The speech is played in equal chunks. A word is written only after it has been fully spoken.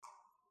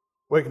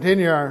We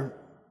continue our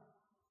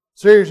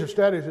series of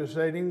studies this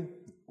evening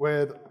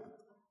with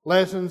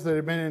lessons that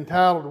have been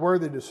entitled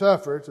Worthy to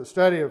Suffer. It's a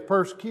study of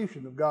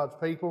persecution of God's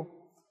people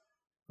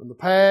from the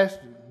past,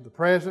 the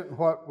present, and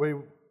what we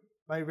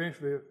may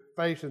eventually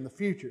face in the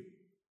future.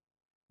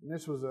 And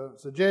this was a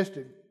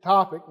suggested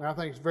topic, and I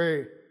think it's a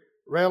very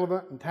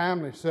relevant and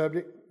timely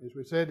subject. As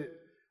we said,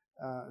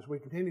 as we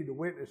continue to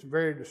witness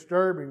very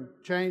disturbing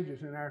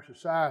changes in our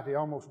society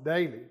almost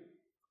daily,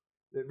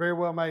 that very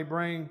well may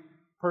bring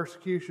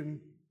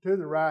persecution to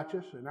the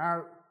righteous in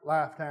our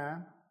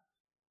lifetime.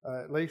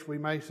 At least we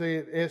may see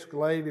it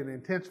escalate and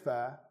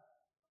intensify.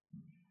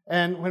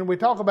 And when we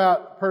talk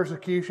about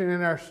persecution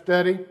in our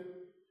study,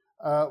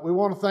 we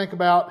want to think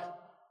about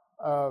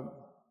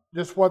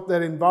just what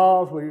that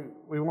involves.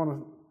 We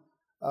want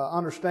to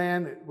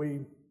understand that we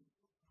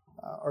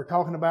are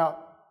talking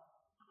about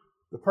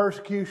the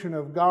persecution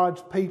of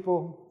God's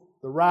people,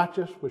 the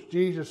righteous, which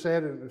Jesus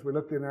said, and as we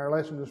looked in our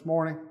lesson this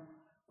morning,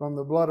 from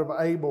the blood of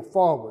Abel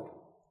forward,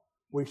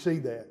 we see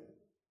that.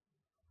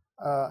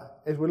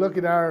 As we look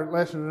at our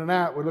lesson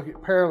tonight, we look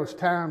at perilous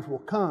times will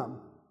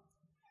come.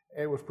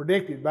 It was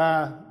predicted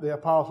by the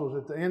apostles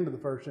at the end of the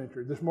first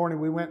century. This morning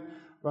we went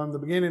from the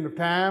beginning of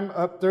time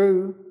up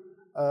through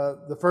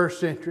the first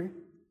century.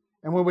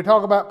 And when we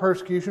talk about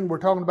persecution, we're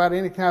talking about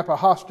any type of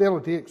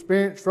hostility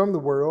experienced from the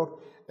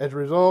world as a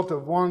result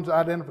of one's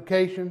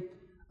identification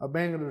of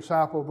being a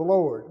disciple of the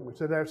Lord. We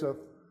said there's a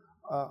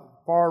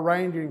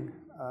far-ranging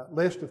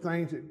list of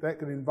things that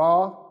could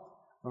involve,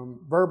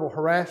 from verbal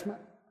harassment,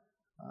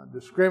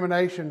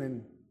 discrimination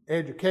in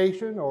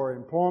education or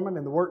employment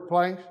in the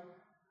workplace,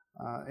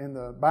 in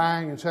the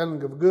buying and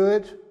selling of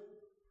goods.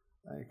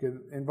 It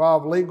could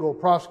involve legal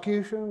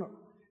prosecution.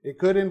 It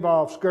could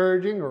involve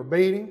scourging or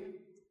beating,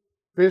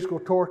 physical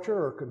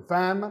torture or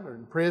confinement or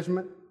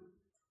imprisonment.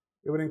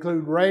 It would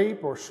include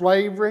rape or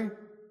slavery,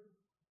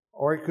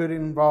 or it could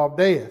involve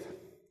death.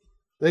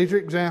 These are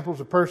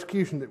examples of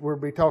persecution that we'll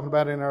be talking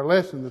about in our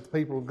lesson that the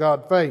people of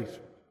God face.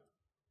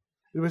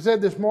 As we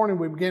said this morning,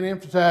 we begin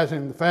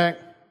emphasizing the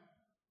fact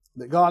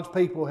that God's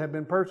people have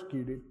been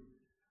persecuted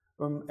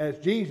from, as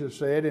Jesus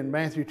said in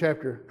Matthew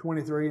chapter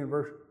 23 and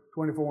verse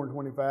 24 and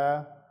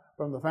 25,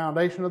 from the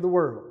foundation of the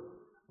world,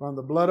 from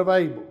the blood of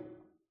Abel.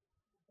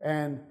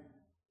 And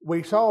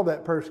we saw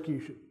that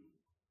persecution.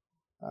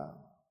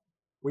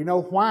 We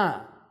know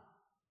why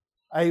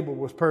Abel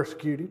was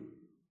persecuted.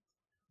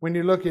 When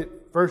you look at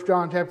 1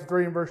 John chapter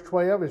 3 and verse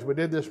 12, as we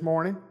did this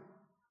morning,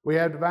 we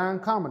have divine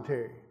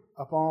commentary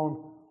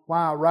upon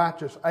why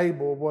righteous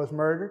Abel was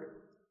murdered.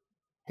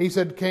 He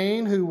said,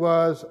 Cain, who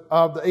was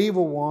of the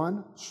evil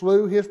one,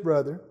 slew his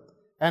brother.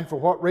 And for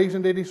what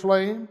reason did he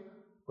slay him?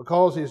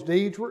 Because his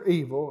deeds were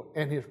evil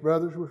and his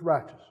brother's was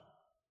righteous.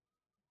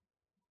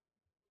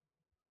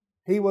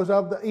 He was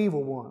of the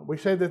evil one. We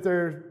said that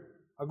there's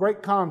a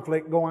great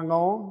conflict going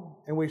on,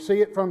 and we see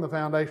it from the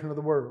foundation of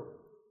the world.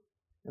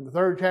 In the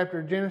 3rd chapter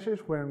of Genesis,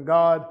 when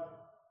God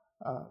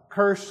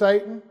cursed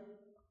Satan,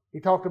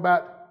 He talked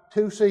about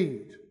 2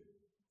 seeds.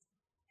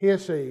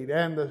 His seed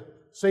and the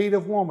seed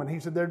of woman. He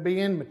said there'd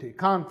be enmity,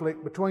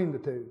 conflict between the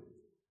two.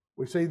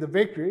 We see the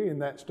victory in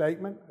that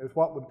statement as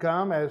what would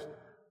come as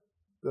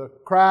the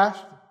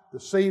Christ, the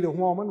seed of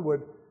woman,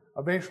 would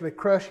eventually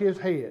crush his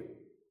head.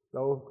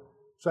 Though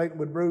Satan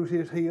would bruise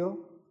his heel,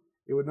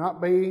 it would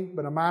not be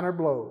but a minor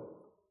blow.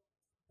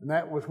 And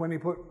that was when he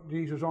put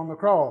Jesus on the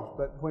cross.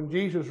 But when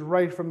Jesus was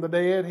raised from the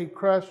dead, he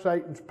crushed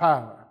Satan's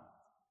power.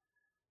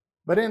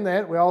 But in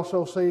that, we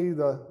also see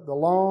the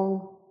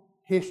long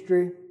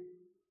history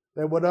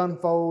that would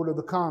unfold of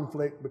the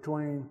conflict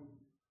between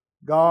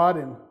God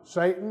and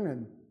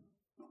Satan,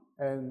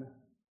 and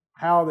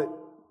how that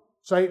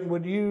Satan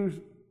would use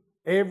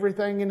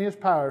everything in his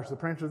power as the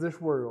prince of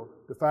this world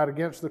to fight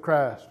against the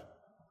Christ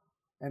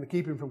and to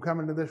keep him from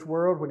coming to this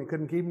world. When he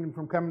couldn't keep him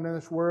from coming to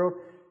this world,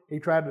 he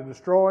tried to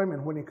destroy him,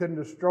 and when he couldn't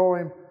destroy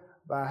him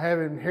by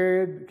having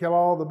Herod kill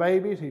all the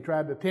babies, he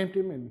tried to tempt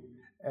him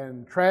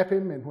and trap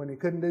him, and when he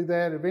couldn't do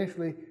that,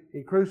 eventually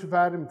he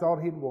crucified him and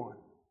thought he'd won.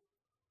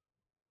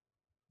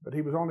 But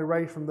he was only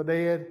raised from the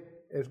dead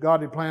as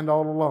God had planned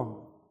all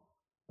along.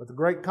 But the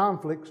great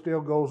conflict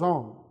still goes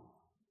on.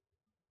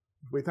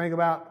 If we think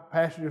about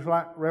passages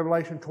like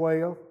Revelation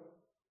 12,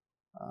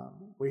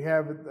 we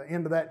have at the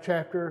end of that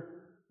chapter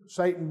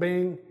Satan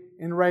being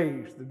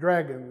enraged, the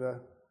dragon,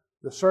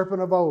 the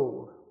serpent of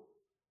old,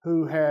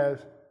 who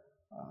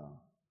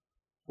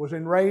was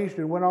enraged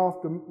and went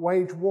off to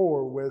wage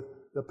war with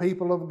the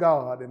people of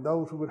God and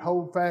those who would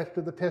hold fast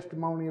to the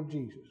testimony of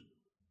Jesus.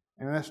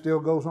 And that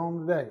still goes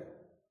on today.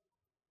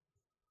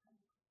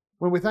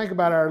 When we think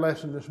about our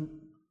lesson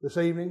this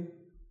evening,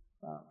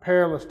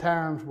 perilous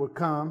times will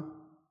come.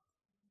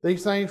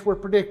 These things were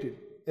predicted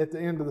at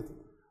the end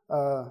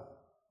of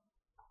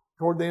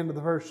toward the end of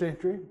the first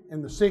century,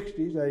 in the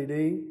 60s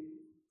AD,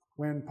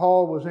 when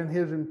Paul was in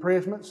his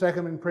imprisonment,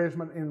 second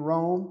imprisonment in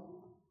Rome.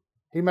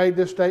 He made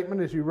this statement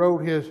as he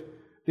wrote his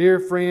dear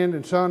friend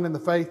and son in the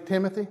faith,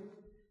 Timothy.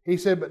 He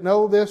said, "But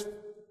know this,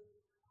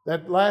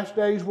 that last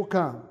days will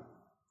come,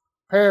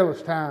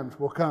 perilous times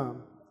will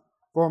come.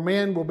 For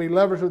men will be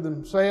lovers of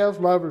themselves,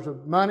 lovers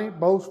of money,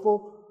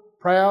 boastful,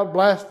 proud,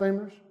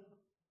 blasphemers,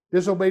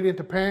 disobedient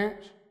to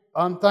parents,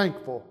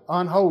 unthankful,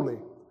 unholy,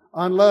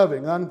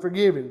 unloving,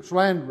 unforgiving,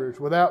 slanderers,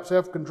 without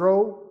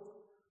self-control,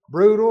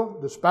 brutal,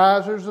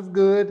 despisers of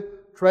good,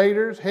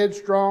 traitors,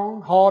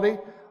 headstrong, haughty,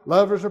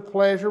 lovers of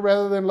pleasure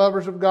rather than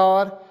lovers of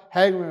God,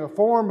 having a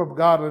form of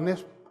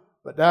godliness,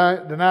 but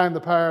denying the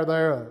power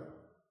thereof.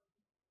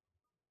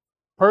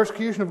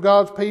 Persecution of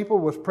God's people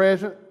was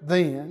present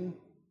then.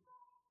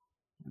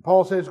 And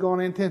Paul says it's going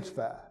to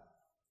intensify.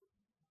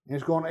 And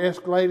it's going to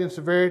escalate in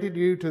severity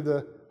due to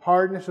the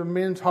hardness of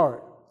men's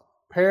heart.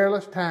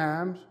 Perilous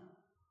times,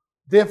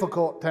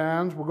 difficult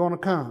times were going to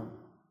come.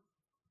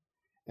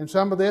 And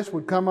some of this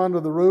would come under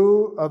the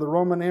rule of the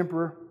Roman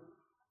emperor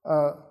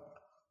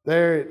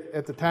there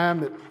at the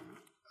time that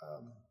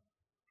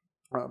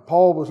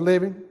Paul was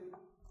living.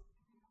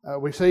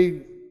 We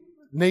see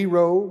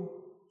Nero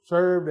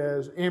served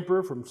as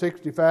emperor from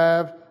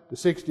 65 to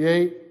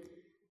 68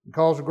 and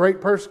caused a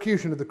great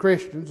persecution of the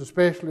Christians,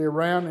 especially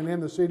around and in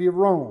the city of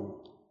Rome.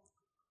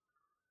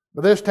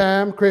 By this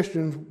time,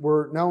 Christians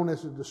were known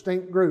as a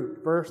distinct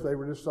group. First, they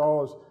were just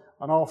saw as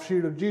an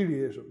offshoot of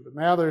Judaism, but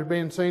now they're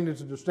being seen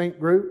as a distinct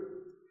group.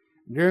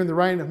 During the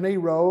reign of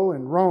Nero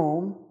in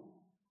Rome,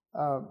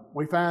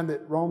 we find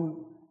that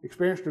Rome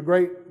experienced a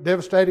great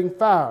devastating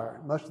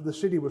fire. Much of the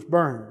city was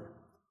burned.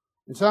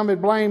 And some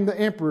had blamed the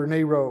emperor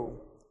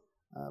Nero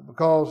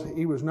because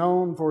he was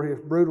known for his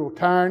brutal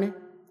tyranny.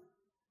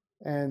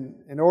 And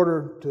in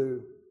order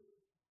to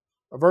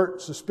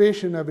avert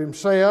suspicion of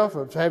himself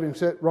of having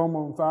set Rome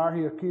on fire,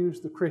 he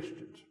accused the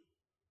Christians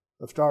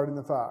of starting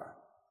the fire.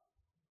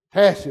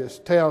 Tacitus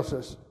tells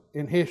us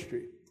in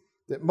history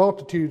that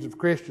multitudes of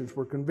Christians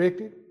were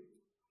convicted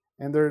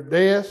and their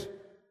deaths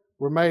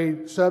were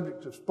made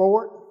subjects of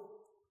sport.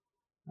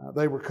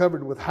 They were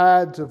covered with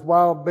hides of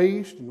wild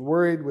beasts and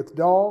worried with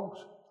dogs.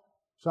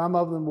 Some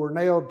of them were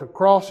nailed to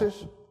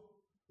crosses,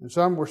 and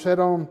some were set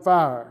on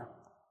fire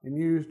and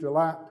used to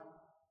light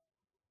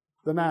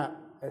the night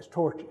as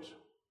torches.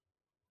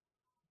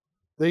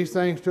 These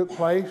things took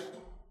place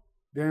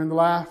during the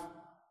life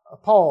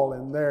of Paul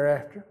and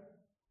thereafter.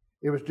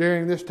 It was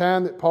during this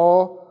time that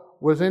Paul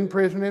was in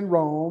prison in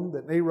Rome,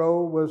 that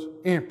Nero was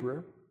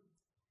emperor.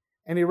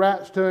 And he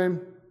writes to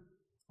him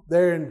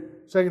there in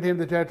 2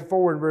 Timothy chapter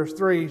 4 and verse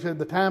 3, he said,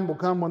 "The time will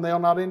come when they'll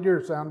not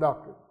endure sound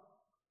doctrine.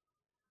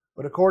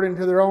 But according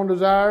to their own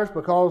desires,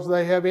 because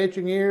they have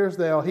itching ears,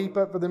 they'll heap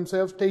up for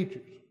themselves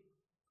teachers.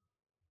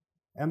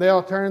 And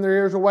they'll turn their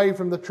ears away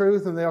from the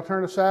truth, and they'll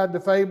turn aside to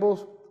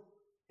fables."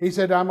 He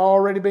said, "I'm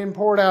already being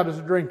poured out as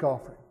a drink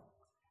offering,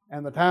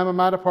 and the time of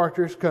my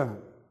departure has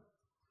come."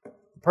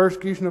 The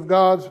persecution of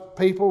God's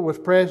people was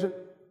present.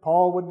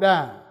 Paul would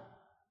die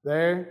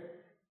there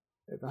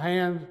at the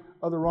hands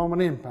of the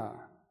Roman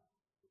Empire.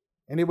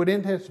 And it would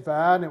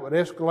intensify and it would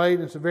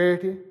escalate in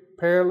severity.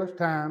 Perilous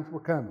times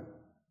were coming.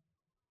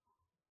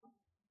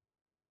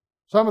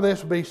 Some of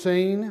this will be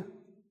seen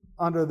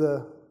under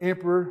the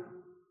Emperor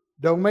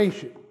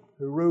Domitian,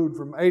 who ruled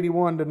from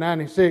 81 to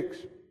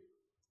 96.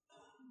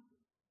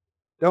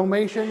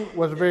 Domitian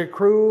was a very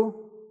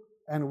cruel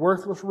and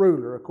worthless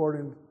ruler,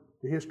 according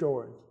to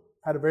historians.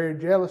 Had a very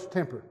jealous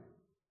temper.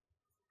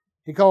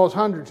 He caused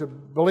hundreds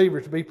of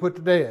believers to be put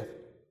to death.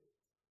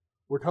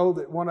 We're told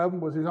that one of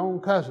them was his own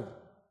cousin.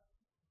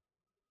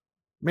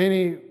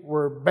 Many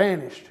were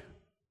banished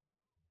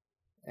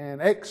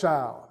and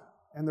exiled,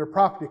 and their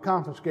property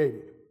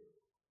confiscated.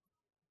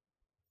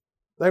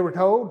 They were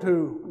told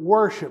to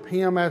worship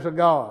him as a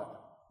god,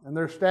 and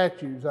their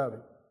statues of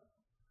him,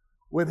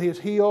 with his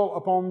heel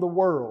upon the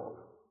world,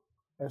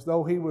 as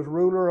though he was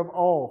ruler of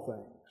all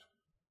things.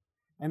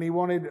 And he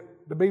wanted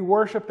to be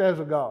worshipped as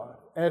a god,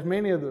 as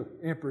many of the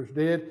emperors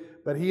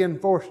did, but he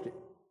enforced it.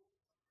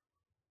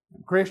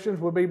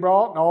 Christians would be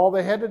brought, and all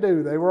they had to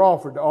do, they were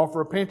offered to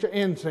offer a pinch of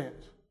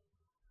incense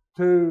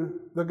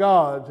to the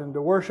gods and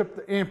to worship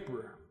the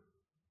emperor,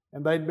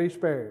 and they'd be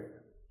spared.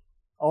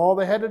 All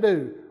they had to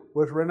do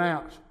was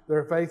renounce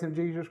their faith in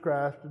Jesus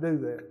Christ to do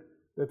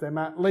that they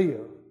might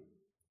live.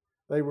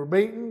 They were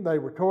beaten, they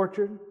were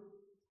tortured.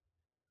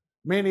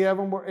 Many of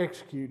them were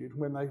executed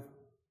when they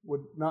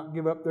would not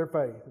give up their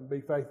faith and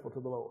be faithful to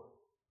the Lord.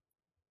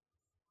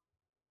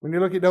 When you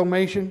look at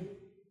Domitian,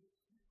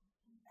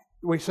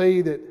 we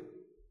see that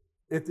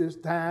at this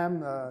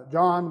time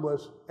John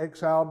was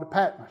exiled to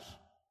Patmos.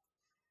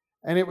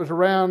 And it was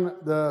around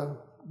the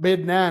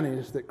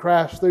mid-90s that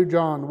Christ, through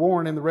John,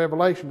 warned in the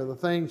Revelation of the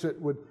things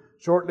that would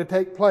shortly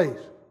take place.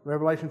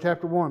 Revelation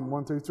chapter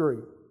 1 through 3.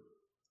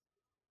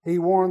 He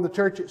warned the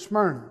church at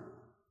Smyrna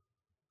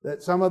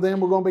that some of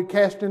them were going to be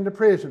cast into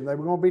prison. They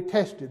were going to be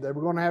tested. They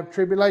were going to have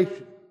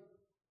tribulation.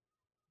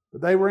 But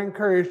they were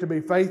encouraged to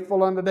be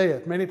faithful unto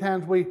death. Many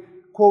times we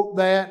quote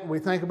that and we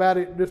think about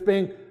it just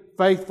being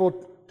faithful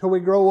till we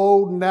grow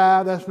old and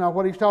die. That's not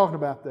what he's talking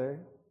about there.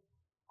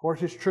 Of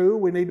course, it's true.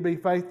 We need to be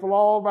faithful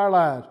all of our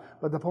lives.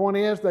 But the point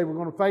is, they were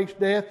going to face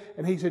death,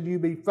 and he said, "You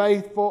be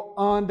faithful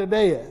unto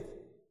death,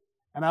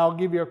 and I'll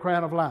give you a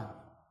crown of life."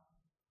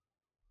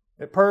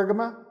 At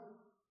Pergama,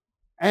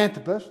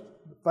 Antipas,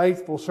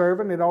 faithful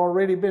servant had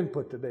already been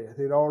put to death.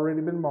 He had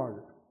already been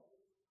martyred.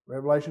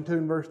 Revelation 2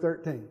 and verse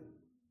 13.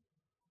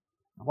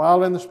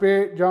 While in the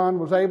Spirit, John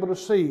was able to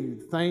see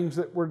things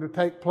that were to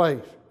take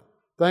place,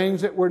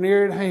 things that were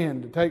near at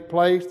hand to take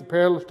place, the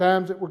perilous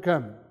times that were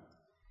coming.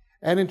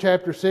 And in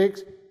chapter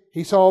 6,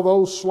 he saw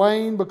those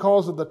slain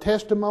because of the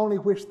testimony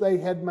which they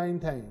had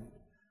maintained.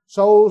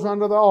 Souls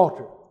under the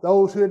altar,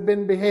 those who had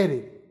been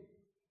beheaded.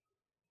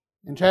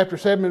 In chapter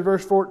 7 and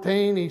verse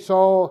 14, he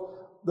saw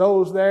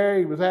those there.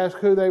 He was asked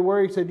who they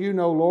were. He said, "You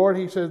know, Lord."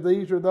 He said,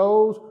 "These are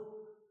those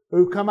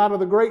who come out of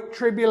the great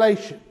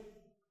tribulation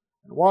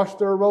and washed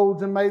their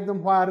robes and made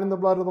them white in the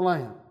blood of the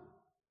Lamb."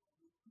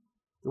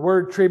 The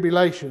word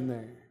tribulation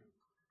there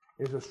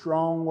is a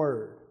strong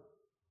word.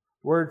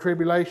 The word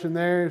tribulation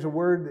there is a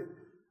word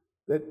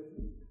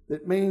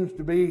that means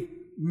to be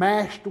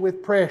mashed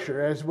with pressure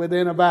as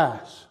within a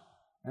vice.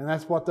 And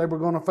that's what they were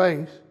going to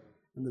face,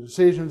 and the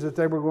decisions that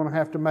they were going to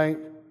have to make,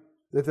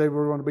 that they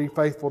were going to be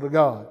faithful to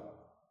God.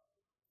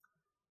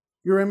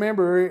 You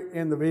remember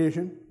in the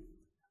vision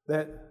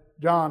that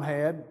John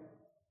had,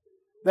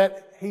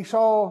 that he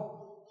saw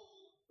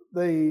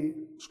the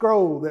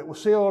scroll that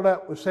was sealed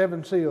up with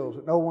 7 seals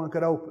that no one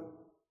could open.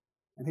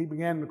 And he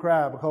began to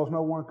cry because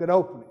no one could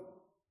open it.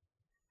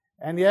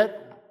 And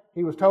yet,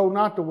 he was told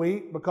not to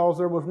weep because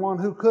there was one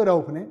who could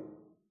open it,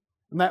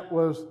 and that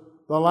was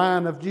the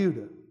Lion of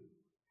Judah.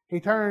 He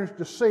turns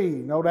to see,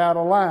 no doubt,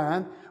 a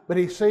lion, but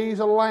he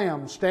sees a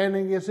lamb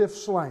standing as if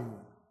slain,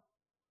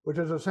 which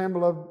is a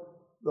symbol of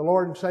the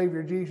Lord and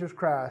Savior Jesus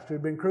Christ, who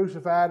had been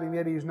crucified, and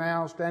yet he's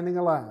now standing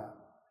alive.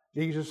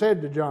 Jesus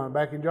said to John,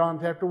 back in John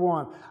chapter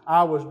 1,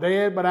 "I was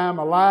dead, but I am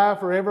alive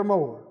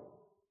forevermore.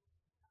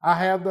 I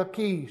have the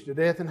keys to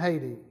death and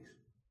Hades."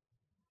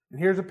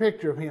 And here's a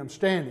picture of him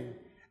standing.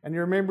 And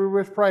you remember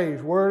his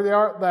praise, "Worthy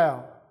art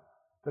thou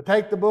to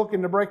take the book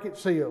and to break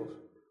its seals.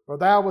 For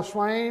thou wast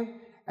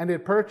slain, and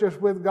did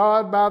purchase with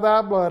God by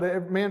thy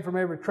blood men from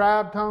every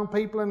tribe, tongue,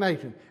 people, and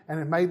nation, and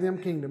have made them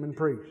kingdom and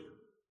priests."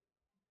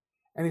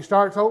 And he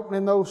starts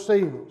opening those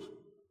seals.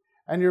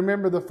 And you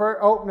remember the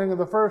opening of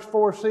the first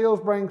 4 seals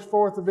brings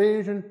forth the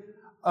vision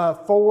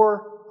of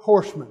 4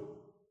 horsemen.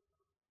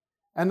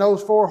 And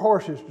those 4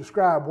 horses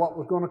describe what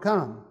was going to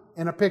come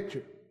in a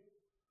picture.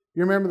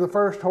 You remember the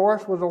first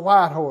horse was a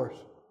white horse,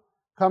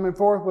 coming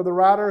forth with a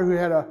rider who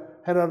had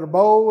a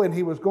bow, and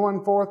he was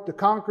going forth to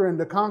conquer and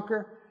to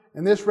conquer.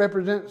 And this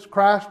represents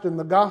Christ in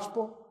the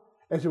gospel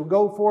as he will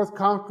go forth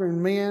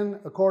conquering men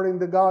according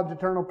to God's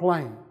eternal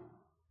plan.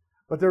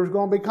 But there was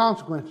going to be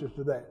consequences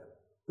to that.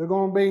 There are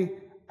going to be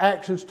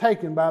actions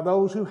taken by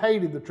those who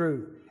hated the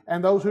truth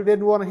and those who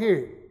didn't want to hear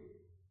it.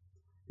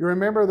 You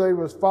remember they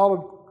was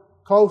followed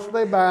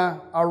closely by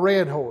a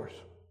red horse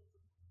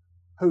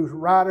whose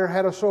rider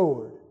had a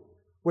sword,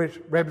 which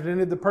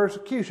represented the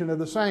persecution of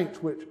the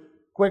saints, which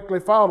quickly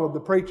followed the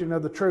preaching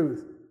of the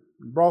truth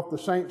and brought the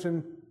saints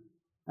and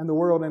the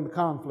world into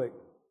conflict.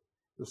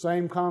 The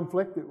same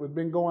conflict that had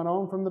been going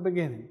on from the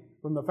beginning,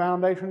 from the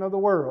foundation of the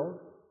world,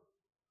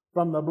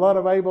 from the blood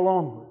of Abel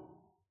onward.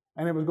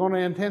 And it was going to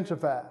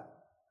intensify.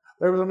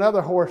 There was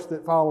another horse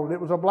that followed.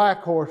 It was a black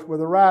horse with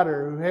a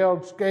rider who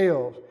held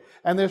scales.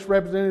 And this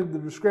represented the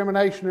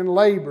discrimination in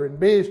labor and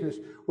business,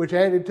 which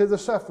added to the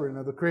suffering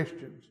of the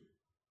Christians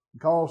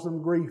and caused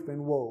them grief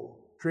and woe.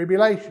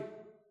 Tribulation,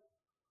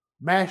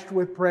 mashed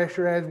with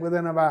pressure as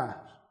within a vice.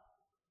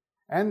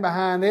 And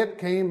behind it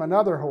came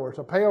another horse,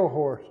 a pale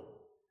horse,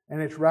 and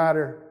its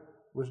rider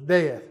was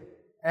death,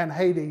 and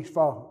Hades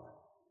followed.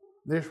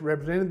 This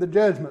represented the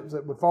judgments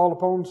that would fall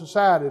upon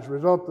society as a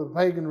result of the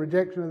pagan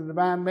rejection of the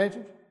divine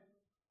message.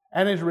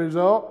 And as a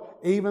result,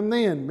 even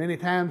then, many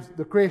times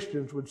the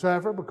Christians would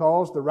suffer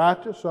because the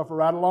righteous suffer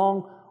right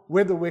along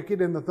with the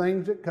wicked and the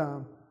things that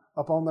come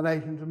upon the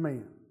nations of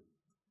men.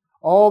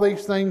 All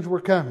these things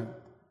were coming.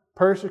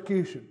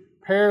 Persecution,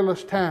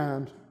 perilous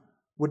times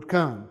would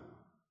come.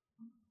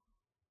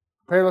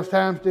 Perilous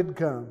times did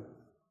come.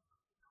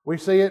 We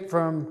see it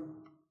from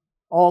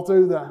all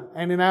through the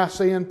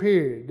Ante-Nicene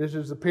period. This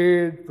is the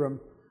period from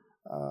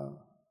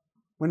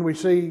when we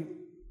see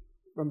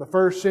from the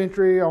 1st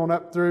century on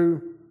up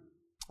through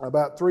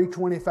about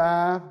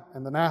 325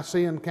 and the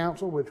Nicene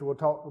Council, which we'll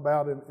talk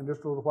about in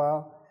just a little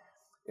while.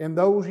 In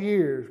those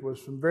years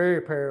was some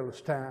very perilous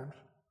times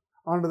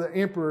under the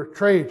Emperor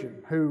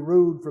Trajan, who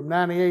ruled from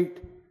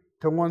 98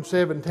 to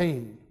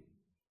 117.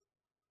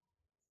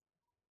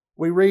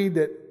 We read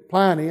that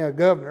Pliny, a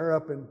governor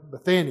up in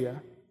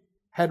Bithynia,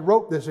 had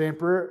wrote this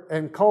emperor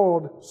and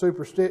called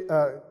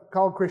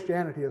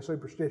Christianity a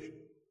superstition.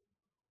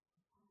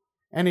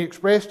 And he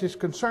expressed his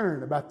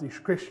concern about these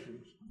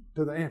Christians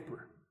to the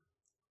emperor.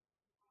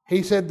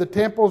 He said the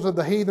temples of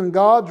the heathen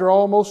gods are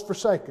almost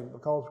forsaken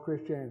because of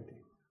Christianity.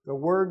 The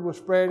word was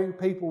spreading,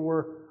 people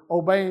were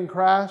obeying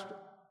Christ,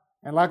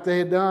 and like they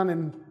had done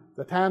in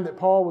the time that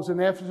Paul was in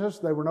Ephesus,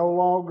 they were no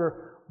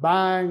longer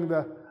buying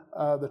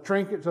the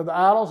trinkets of the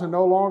idols, and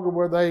no longer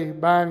were they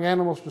buying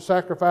animals to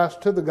sacrifice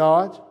to the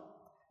gods.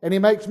 And he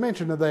makes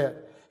mention of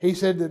that. He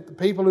said that the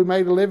people who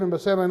made a living by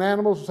selling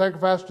animals to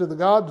sacrifice to the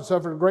gods had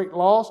suffered a great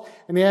loss.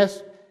 And he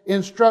asked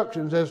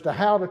instructions as to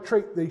how to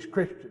treat these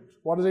Christians.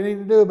 What does he need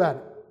to do about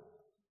it?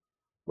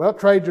 Well,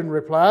 Trajan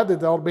replied that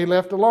they ought to be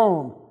left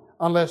alone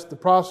unless the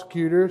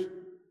prosecutors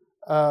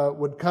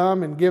would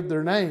come and give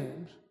their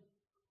names.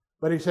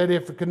 But he said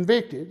if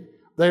convicted,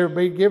 they would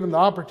be given the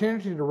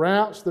opportunity to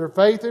renounce their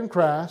faith in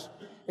Christ,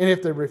 and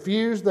if they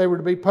refused, they were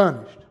to be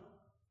punished.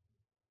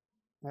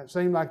 That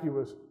seemed like he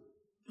was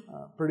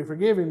pretty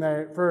forgiving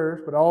there at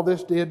first, but all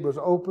this did was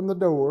open the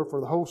door for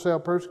the wholesale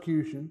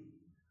persecution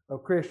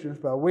of Christians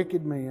by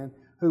wicked men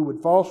who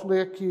would falsely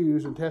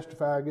accuse and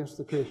testify against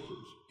the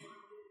Christians.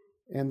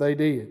 And they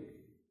did.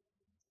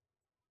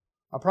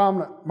 A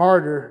prominent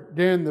martyr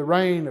during the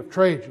reign of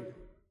Trajan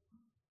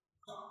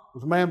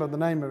was a man by the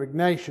name of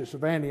Ignatius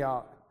of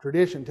Antioch.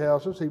 Tradition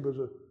tells us he was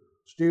a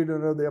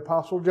student of the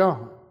Apostle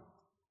John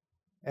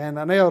and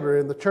an elder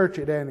in the church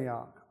at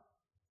Antioch.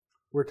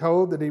 We're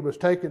told that he was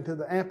taken to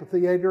the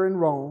amphitheater in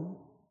Rome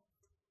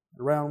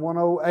around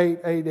 108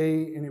 AD,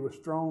 and he was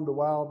thrown to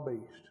wild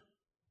beasts,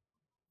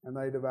 and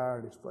they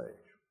devoured his flesh.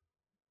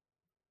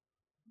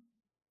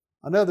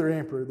 Another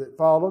emperor that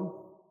followed,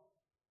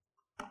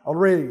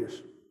 Aurelius.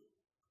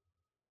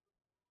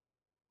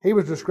 He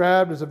was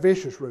described as a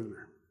vicious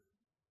ruler,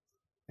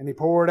 and he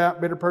poured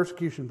out bitter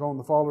persecution upon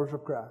the followers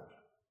of Christ.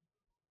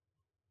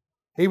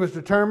 He was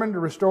determined to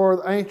restore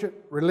the ancient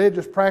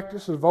religious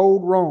practices of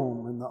old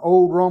Rome and the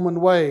old Roman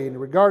way, and he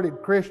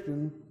regarded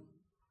Christians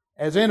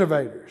as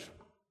innovators.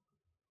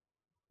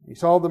 He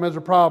saw them as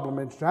a problem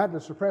and tried to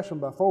suppress them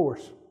by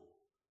force.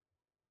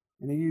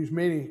 And he used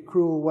many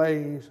cruel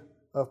ways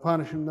of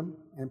punishing them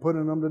and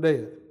putting them to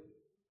death.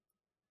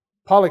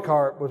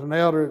 Polycarp was an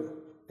elder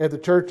at the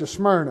church of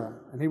Smyrna,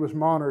 and he was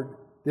martyred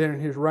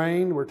during his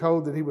reign. We're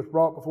told that he was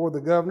brought before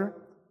the governor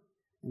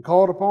and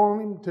called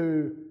upon him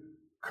to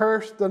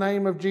curse the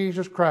name of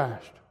Jesus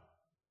Christ.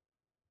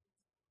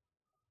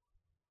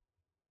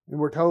 And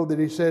we're told that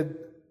he said,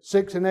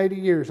 86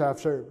 years I've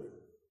served him,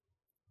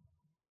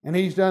 and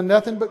he's done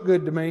nothing but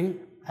good to me.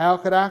 How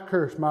could I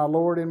curse my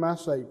Lord and my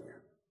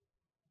Savior?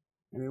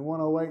 And in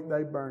 108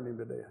 they burned him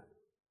to death.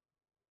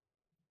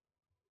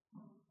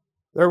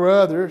 There were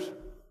others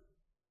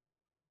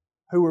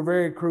who were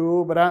very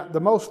cruel, but the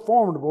most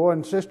formidable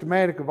and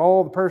systematic of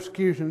all the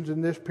persecutions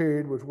in this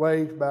period was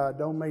waged by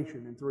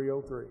Domitian in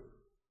 303.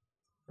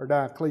 Or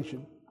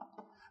Diocletian.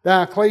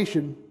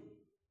 Diocletian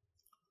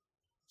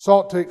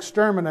sought to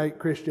exterminate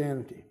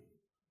Christianity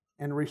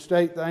and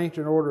restate the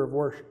ancient order of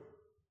worship.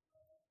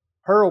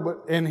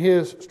 Hurlbut, in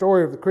his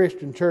Story of the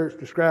Christian Church,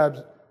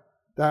 describes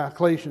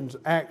Diocletian's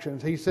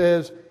actions. He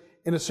says,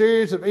 in a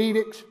series of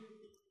edicts,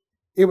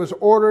 it was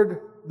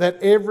ordered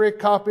that every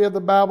copy of the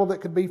Bible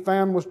that could be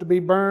found was to be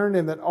burned,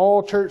 and that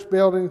all church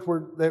buildings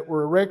that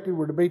were erected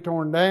were to be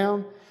torn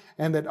down,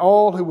 and that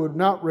all who would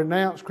not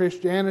renounce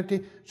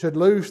Christianity should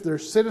lose their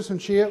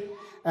citizenship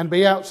and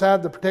be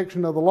outside the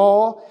protection of the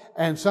law.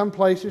 And some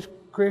places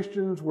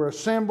Christians were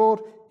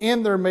assembled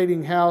in their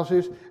meeting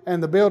houses,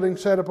 and the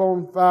buildings set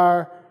upon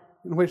fire,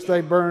 in which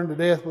they burned to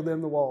death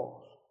within the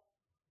walls.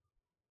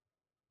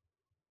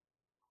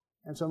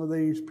 And some of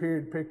these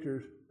period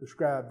pictures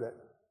describe that.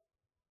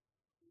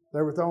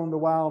 They were thrown to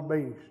wild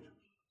beasts,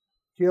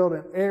 killed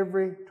in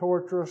every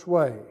torturous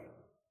way.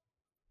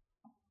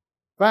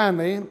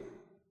 Finally,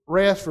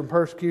 rest from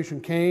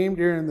persecution came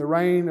during the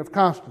reign of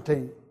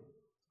Constantine.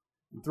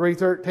 In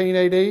 313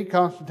 AD,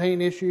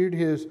 Constantine issued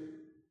his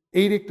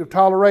Edict of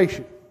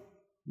Toleration.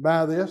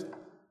 By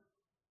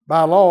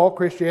law,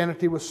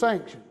 Christianity was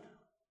sanctioned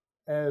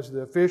as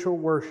the official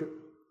worship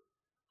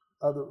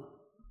of the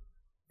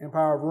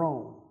Empire of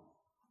Rome.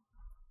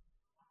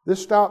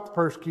 This stopped the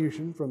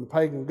persecution from the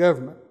pagan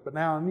government, but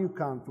now a new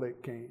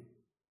conflict came,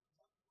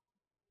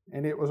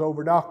 and it was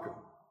over doctrine.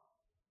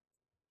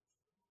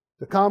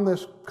 To calm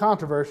this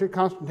controversy,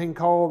 Constantine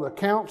called a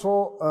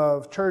council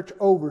of church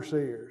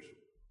overseers.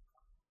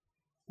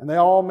 And they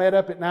all met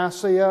up at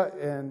Nicaea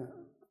in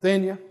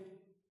Bithynia,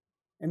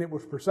 and it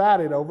was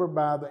presided over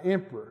by the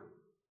emperor.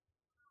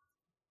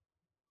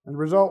 And the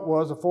result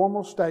was a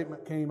formal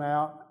statement came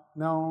out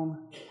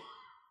known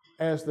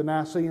as the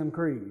Nicene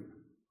Creed.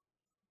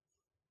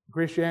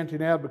 Christianity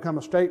now had become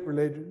a state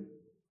religion,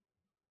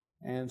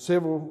 and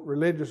civil and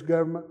religious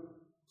government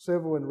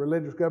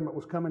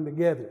was coming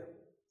together.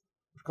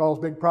 Which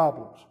caused big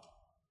problems.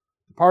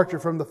 Departure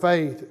from the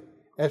faith,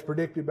 as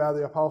predicted by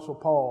the Apostle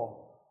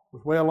Paul,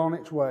 was well on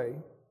its way,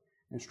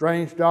 and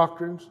strange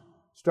doctrines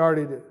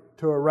started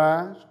to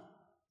arise.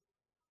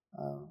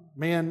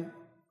 Men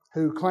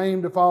who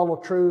claimed to follow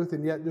truth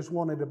and yet just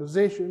wanted a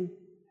position,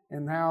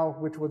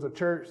 which was a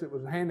church that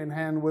was hand in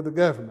hand with the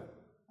government.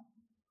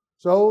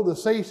 So the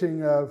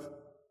ceasing of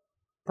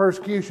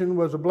persecution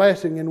was a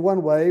blessing in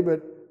one way,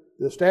 but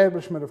the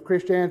establishment of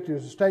Christianity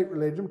as a state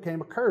religion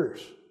became a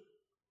curse.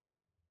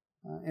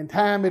 In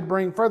time, it'd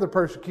bring further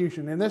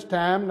persecution. And this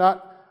time,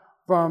 not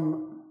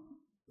from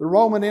the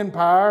Roman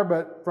Empire,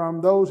 but from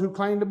those who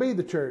claimed to be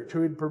the church,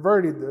 who had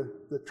perverted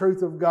the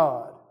truth of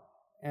God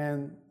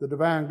and the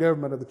divine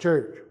government of the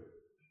church.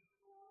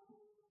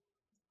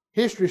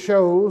 History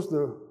shows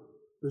the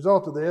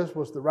result of this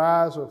was the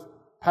rise of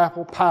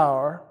papal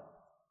power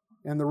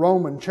in the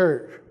Roman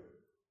church.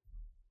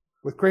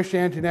 With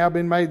Christianity now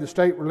being made the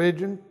state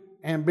religion,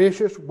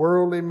 ambitious,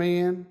 worldly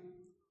men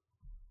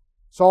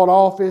sought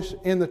office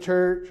in the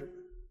church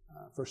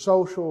for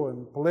social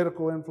and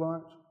political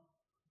influence.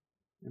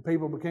 And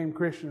people became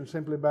Christians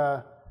simply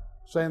by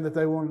saying that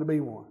they wanted to be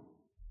one.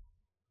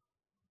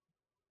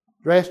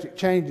 Drastic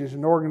changes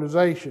in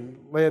organization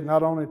led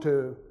not only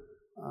to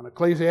an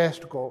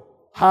ecclesiastical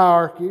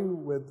hierarchy,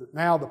 with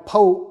now the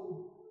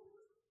Pope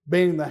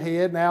being the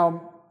head.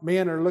 Now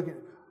men are looking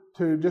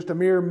to just a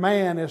mere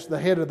man as the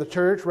head of the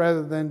church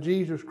rather than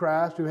Jesus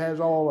Christ, who has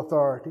all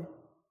authority.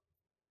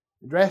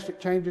 Drastic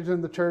changes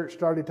in the church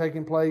started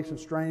taking place, and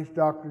strange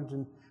doctrines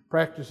and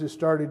practices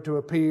started to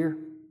appear.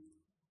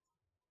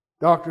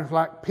 Doctrines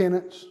like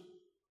penance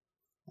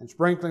and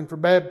sprinkling for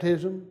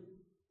baptism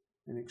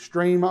and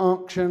extreme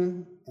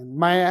unction and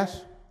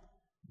mass,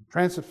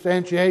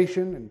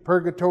 transubstantiation and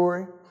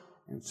purgatory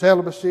and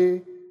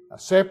celibacy, a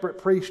separate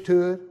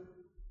priesthood,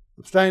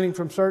 abstaining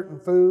from certain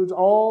foods,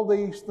 all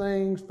these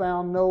things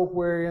found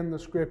nowhere in the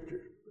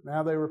Scriptures. But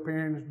now they were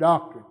appearing as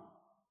doctrine.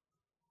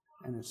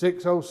 And in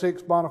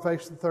 606,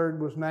 Boniface III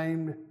was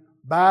named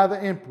by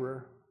the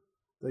emperor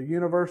the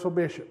universal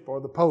bishop, or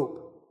the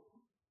Pope.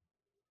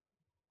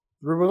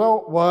 The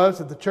result was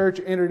that the church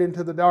entered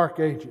into the Dark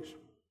Ages.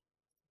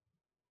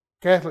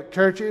 Catholic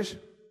churches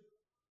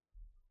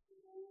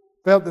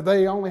felt that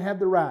they only had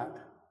the right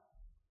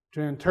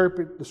to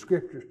interpret the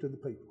Scriptures to the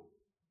people.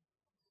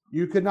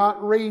 You could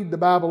not read the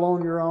Bible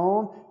on your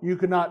own. You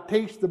could not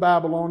teach the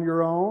Bible on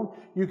your own.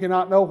 You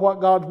cannot know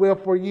what God's will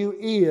for you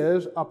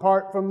is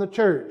apart from the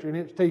church and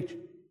its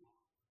teaching.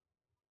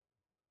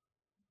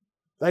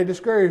 They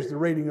discouraged the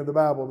reading of the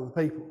Bible to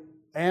the people,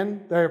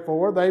 and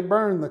therefore they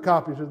burned the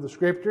copies of the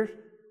Scriptures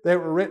that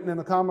were written in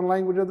the common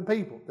language of the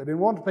people. They didn't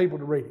want the people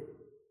to read it.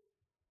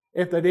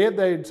 If they did,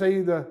 they'd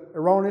see the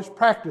erroneous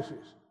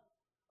practices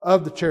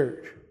of the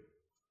church.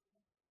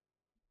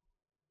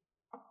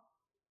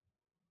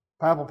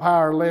 Papal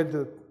power led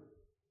to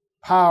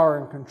power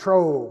and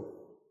control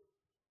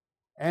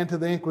and to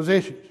the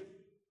Inquisitions.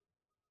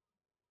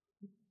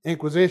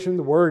 Inquisition,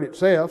 the word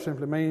itself,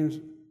 simply means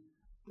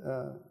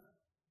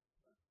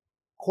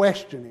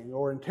questioning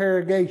or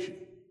interrogation.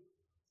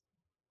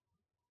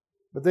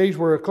 But these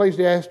were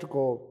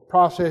ecclesiastical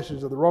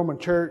processes of the Roman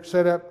Church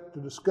set up to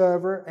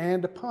discover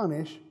and to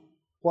punish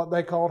what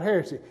they called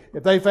heresy.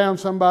 If they found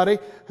somebody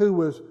who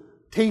was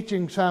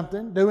teaching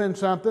something, doing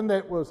something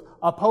that was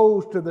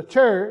opposed to the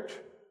church,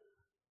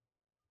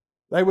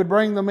 they would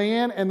bring them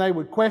in and they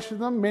would question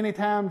them, many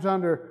times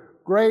under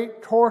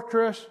great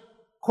torturous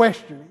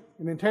questioning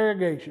and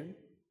interrogation.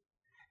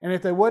 And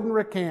if they wouldn't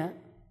recant,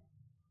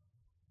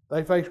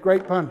 they faced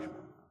great punishment.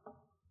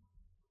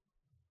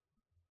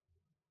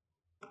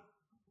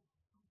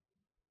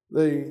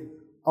 The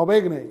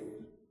Aubignese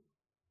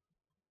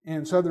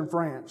in southern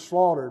France,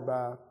 slaughtered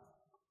by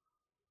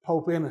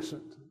Pope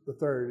Innocent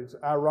III. It's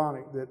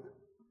ironic that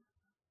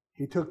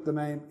he took the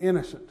name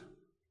Innocent.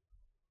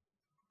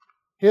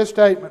 His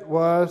statement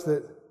was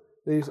that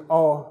these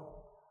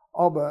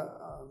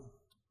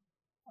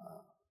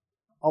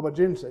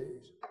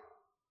Albigenses,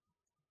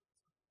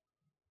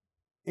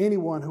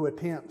 anyone who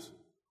attempts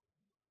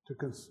to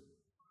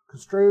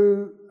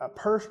construe a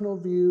personal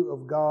view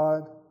of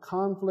God,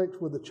 conflicts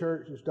with the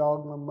church's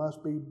dogma,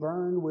 must be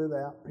burned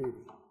without pity.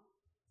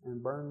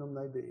 And burn them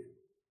they did.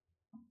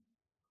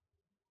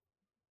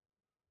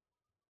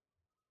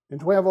 In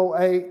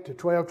 1208 to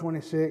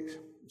 1226,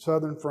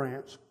 southern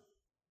France,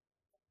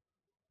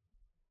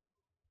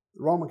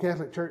 the Roman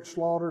Catholic Church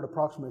slaughtered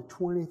approximately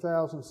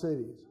 20,000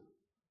 citizens.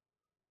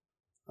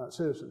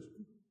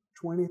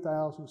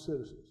 20,000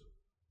 citizens.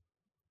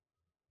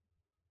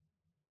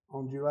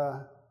 On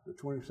July the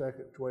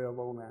 22nd,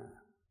 1209.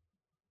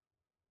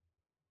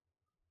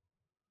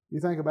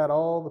 You think about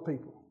all the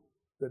people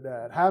that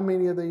died. How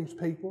many of these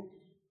people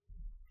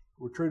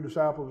were true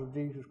disciples of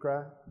Jesus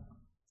Christ?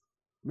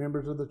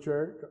 Members of the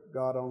church?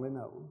 God only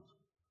knows.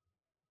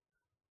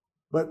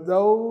 But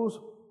those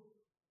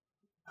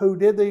who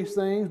did these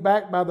things,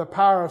 backed by the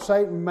power of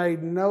Satan,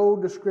 made no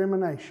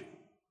discrimination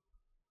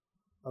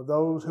of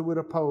those who would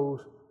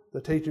oppose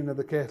the teaching of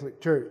the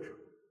Catholic Church.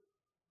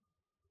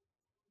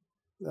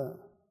 The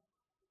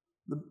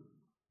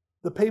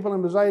people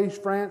in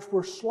Besieged France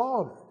were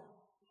slaughtered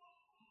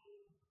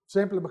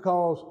simply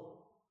because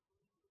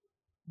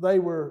they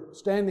were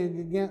standing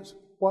against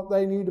what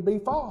they knew to be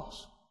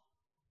false.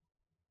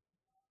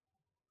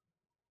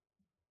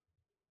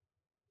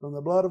 From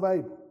the blood of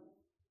Abel,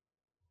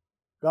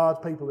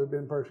 God's people had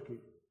been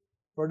persecuted.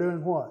 For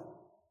doing what?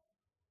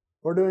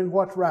 For doing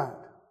what's right.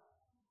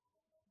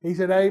 He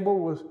said Abel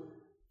was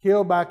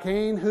killed by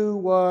Cain, who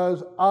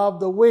was of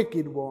the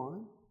wicked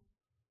one,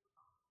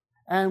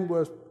 and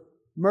was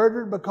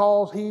murdered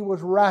because he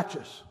was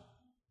righteous.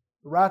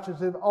 The righteous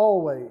have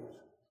always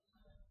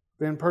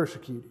been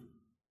persecuted.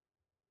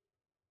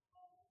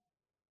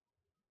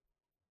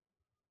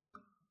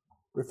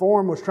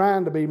 Reform was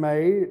trying to be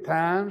made at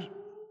times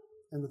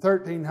in the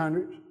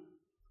 1300s.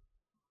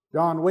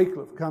 John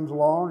Wycliffe comes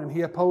along and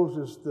he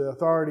opposes the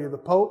authority of the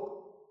Pope.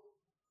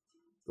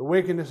 the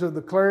wickedness of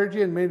the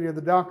clergy and many of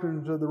the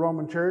doctrines of the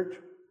Roman Church,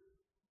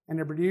 and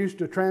he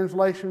produced a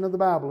translation of the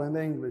Bible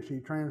into English. He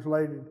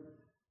translated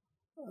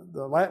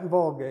the Latin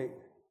Vulgate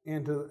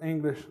into the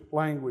English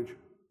language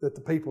that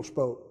the people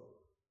spoke.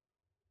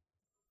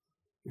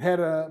 It had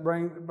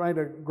made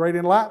a great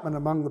enlightenment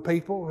among the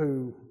people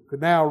who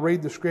could now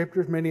read the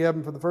Scriptures, many of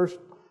them for the first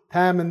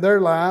time in their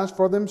lives,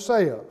 for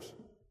themselves.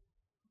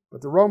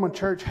 But the Roman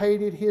Church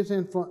hated his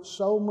influence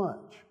so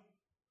much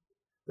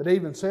that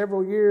even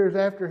several years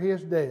after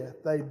his death,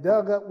 they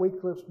dug up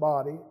Wycliffe's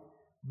body,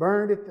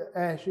 burned it to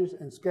ashes,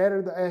 and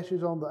scattered the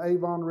ashes on the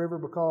Avon River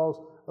because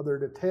of their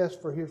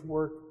detest for his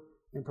work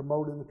in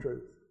promoting the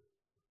truth.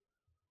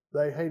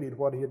 They hated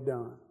what he had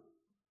done.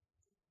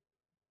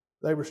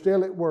 They were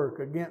still at work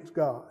against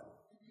God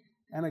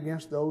and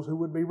against those who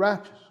would be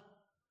righteous.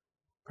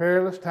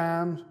 Perilous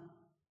times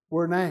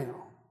were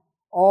now,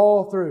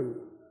 all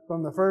through,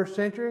 from the first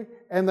century,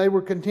 and they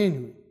were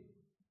continuing.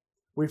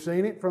 We've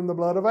seen it from the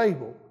blood of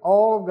Abel.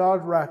 All of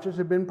God's righteous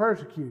have been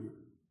persecuted.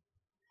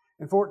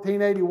 In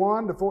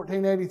 1481 to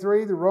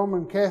 1483, the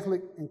Roman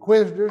Catholic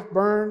inquisitors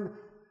burned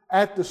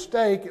at the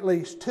stake at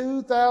least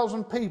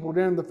 2,000 people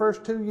during the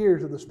first 2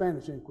 years of the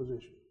Spanish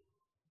Inquisition.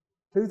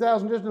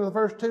 2,000 just in the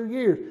first 2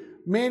 years.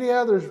 Many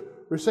others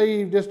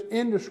received just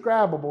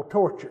indescribable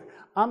torture.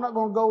 I'm not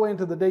going to go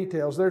into the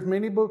details. There's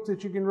many books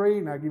that you can read,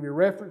 and I'll give you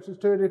references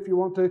to it if you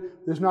want to.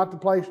 This is not the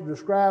place to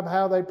describe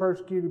how they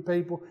persecuted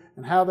people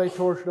and how they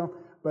tortured them,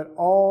 but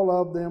all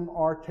of them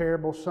are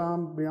terrible,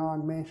 some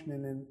beyond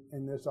mentioning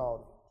in this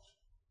audience.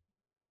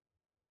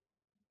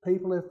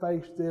 People have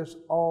faced this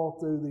all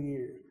through the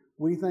years.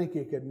 We think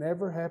it could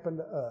never happen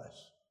to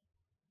us.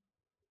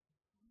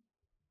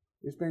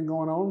 It's been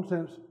going on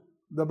since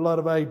the blood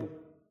of Abel.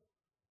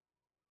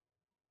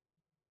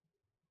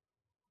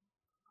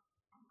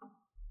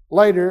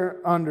 Later,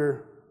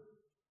 under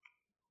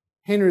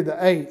Henry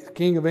VIII,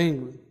 King of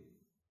England,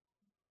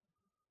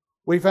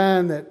 we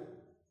find that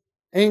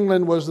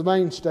England was the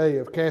mainstay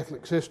of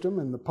Catholic system,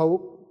 and the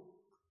Pope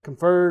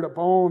conferred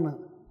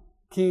upon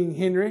King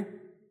Henry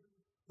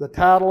the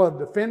title of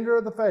Defender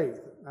of the Faith.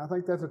 I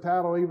think that's a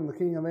title even the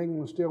King of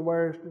England still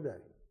wears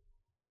today.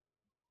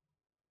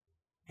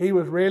 He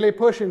was really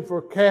pushing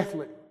for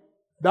Catholic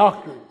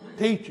doctrine,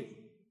 teaching,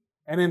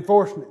 and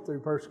enforcing it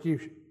through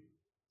persecution.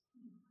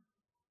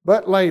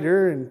 But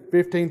later, in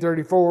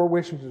 1534,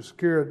 wishing to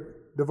secure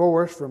a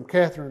divorce from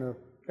Catherine of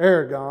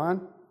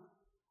Aragon,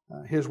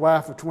 his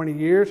wife of 20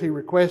 years, he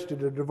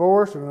requested a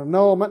divorce and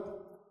annulment,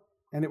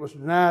 and it was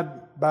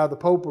denied by the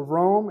Pope of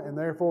Rome, and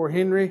therefore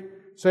Henry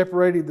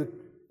separated the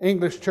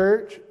English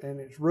Church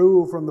and its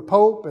rule from the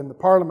Pope, and the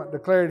Parliament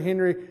declared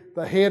Henry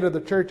the head of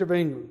the Church of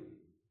England.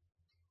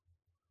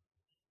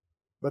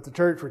 But the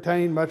Church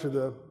retained much of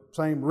the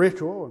same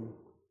ritual and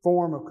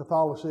form of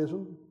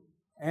Catholicism,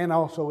 and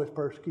also its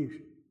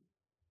persecution.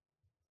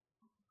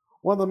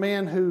 One of the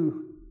men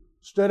who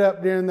stood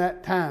up during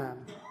that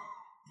time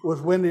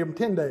was William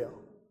Tyndale.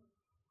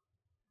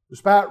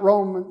 Despite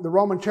the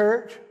Roman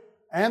Church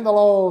and the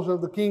laws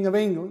of the King of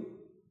England,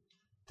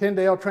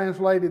 Tyndale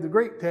translated the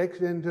Greek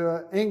text into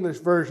an English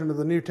version of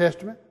the New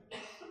Testament.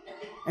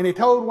 And he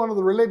told one of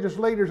the religious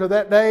leaders of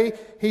that day,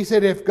 he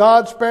said, "If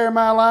God spare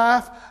my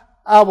life,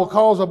 I will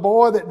cause a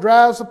boy that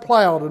drives a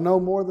plow to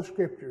know more of the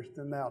Scriptures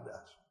than thou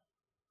dost."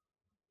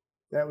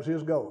 That was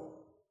his goal.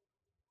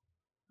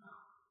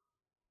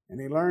 And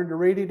he learned to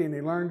read it, and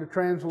he learned to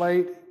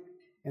translate,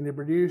 and he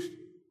produced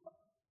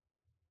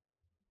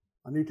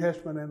a New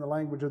Testament in the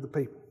language of the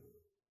people.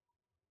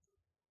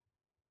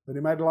 But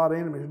he made a lot of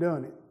enemies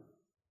doing it.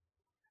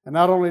 And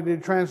not only did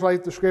he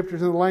translate the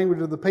Scriptures in the language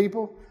of the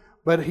people,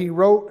 but he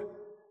wrote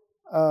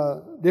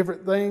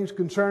different things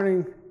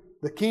concerning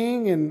the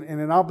king and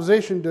in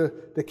opposition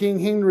to King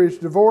Henry's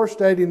divorce,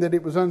 stating that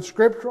it was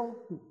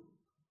unscriptural.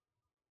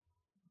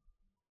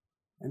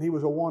 And he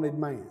was a wanted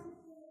man.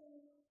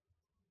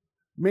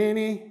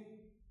 Many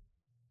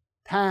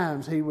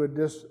times he would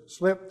just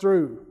slip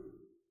through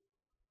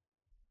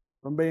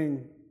from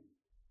being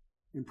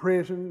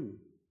imprisoned,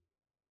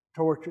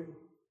 tortured.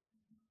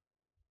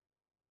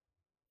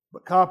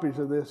 But copies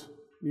of this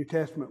New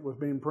Testament was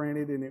being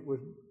printed, and it was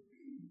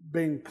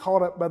being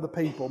caught up by the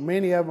people,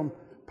 many of them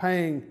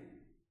paying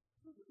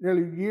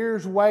nearly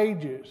years'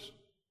 wages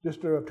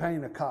just to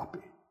obtain a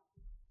copy.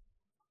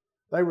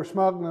 They were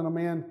smuggling them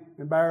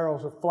in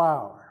barrels of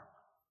flour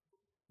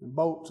and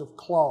boats of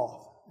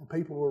cloth, and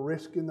people were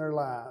risking their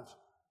lives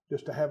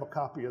just to have a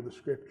copy of the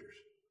Scriptures.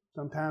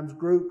 Sometimes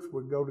groups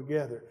would go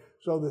together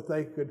so that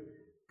they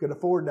could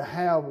afford to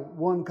have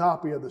one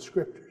copy of the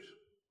Scriptures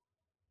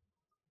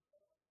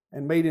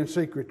and meet in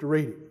secret to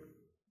read it.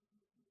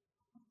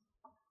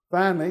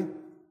 Finally,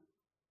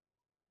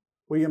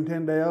 William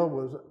Tyndale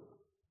was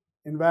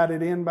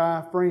invited in by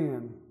a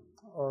friend,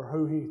 or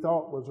who he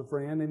thought was a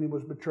friend, and he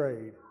was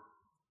betrayed.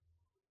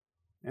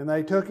 And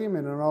they took him,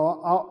 and on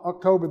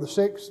October the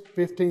 6th,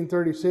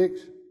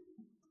 1536,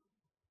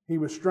 he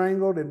was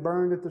strangled and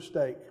burned at the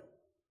stake.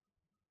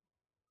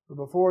 But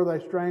before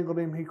they strangled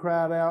him, he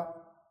cried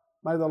out,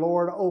 "May the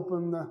Lord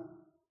open the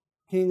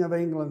King of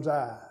England's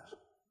eyes."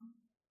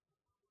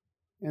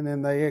 and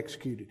then they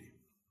executed him.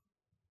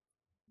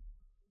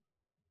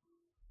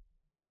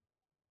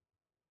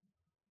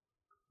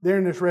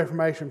 During this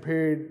Reformation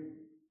period,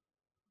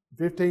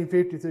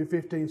 1550 through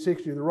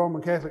 1560, the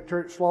Roman Catholic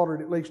Church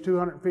slaughtered at least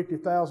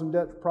 250,000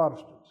 Dutch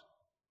Protestants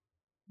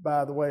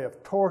by the way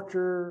of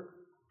torture,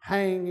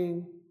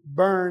 hanging,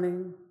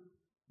 burning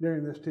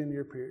during this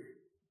 10-year period.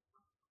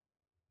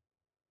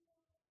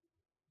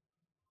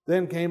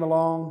 Then came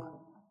along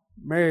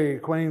Mary,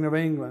 Queen of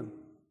England,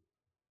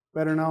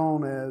 better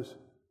known as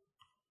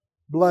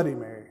Bloody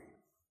Mary.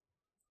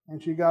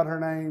 And she got her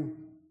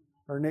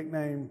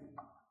nickname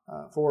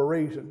for a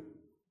reason.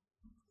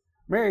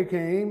 Mary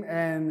came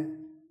and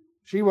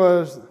she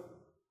was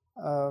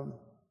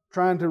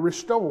trying to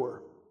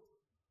restore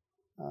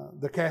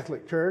the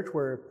Catholic Church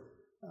where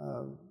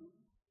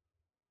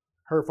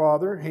her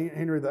father,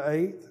 Henry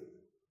VIII,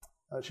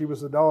 she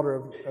was the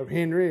daughter of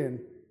Henry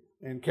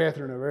and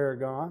Catherine of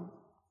Aragon.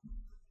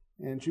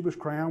 And she was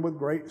crowned with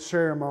great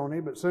ceremony.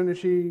 But as soon as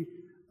she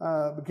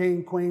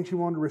became queen, she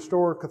wanted to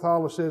restore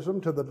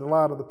Catholicism to the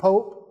delight of the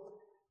Pope.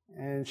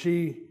 And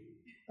she,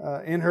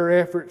 in her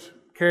efforts,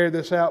 carried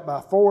this out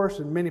by force,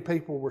 and many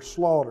people were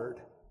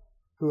slaughtered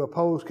who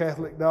opposed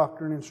Catholic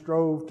doctrine and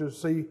strove to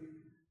see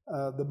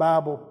the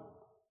Bible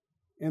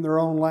in their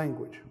own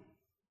language.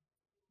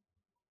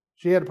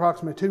 She had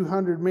approximately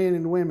 200 men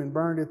and women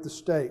burned at the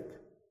stake.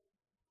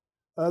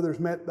 Others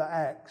met the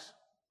axe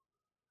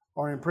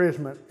or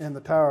imprisonment in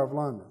the Tower of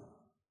London.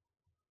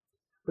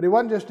 But it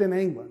wasn't just in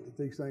England that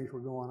these things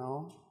were going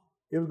on.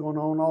 It was going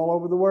on all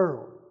over the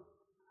world.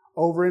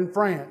 Over in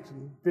France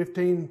in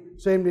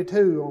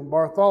 1572, on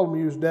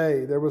Bartholomew's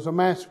Day, there was a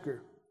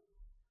massacre.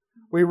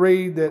 We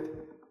read that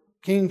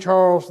King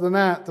Charles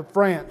IX of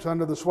France,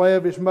 under the sway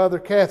of his mother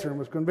Catherine,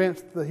 was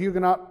convinced the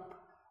Huguenot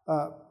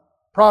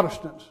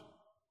Protestants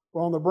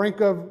were on the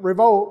brink of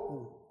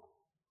revolt,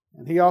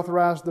 and he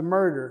authorized the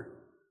murder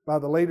by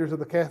the leaders of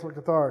the Catholic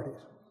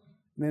authorities.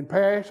 And in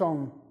Paris,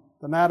 on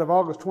the night of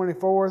August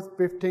 24th,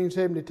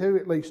 1572,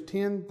 at least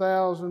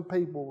 10,000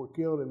 people were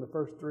killed in the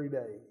first 3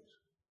 days.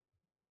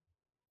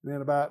 And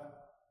then about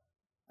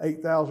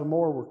 8,000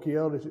 more were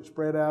killed as it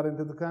spread out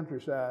into the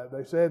countryside.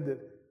 They said that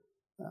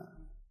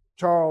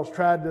Charles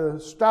tried to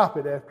stop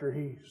it after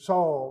he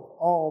saw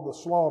all the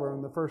slaughter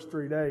in the first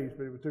 3 days,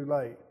 but it was too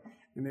late.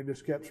 And it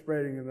just kept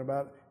spreading, and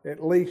about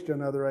at least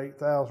another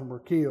 8,000 were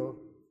killed.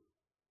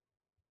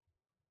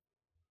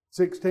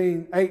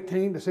 1618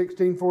 to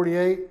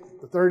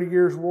 1648, the 30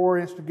 Years' War,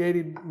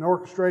 instigated and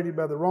orchestrated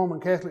by the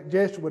Roman Catholic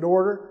Jesuit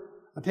order,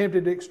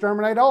 attempted to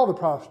exterminate all the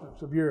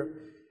Protestants of Europe.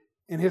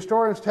 And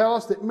historians tell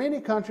us that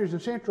many countries in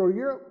Central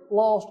Europe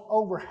lost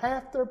over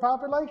half their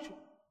population.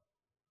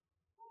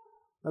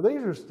 Now,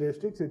 these are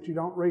statistics that you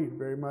don't read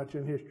very much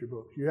in history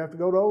books. You have to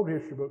go to old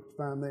history books to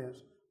find this.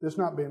 This is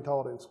not being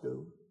taught in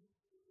school.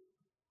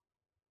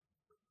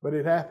 But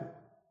it happened.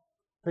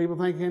 People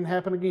think it can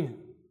happen again.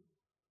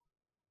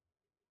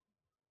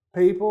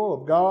 People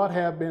of God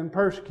have been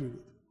persecuted.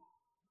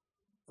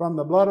 From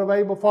the blood of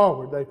Abel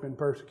forward, they've been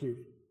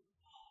persecuted.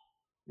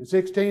 In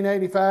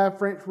 1685,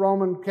 French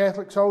Roman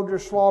Catholic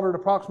soldiers slaughtered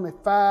approximately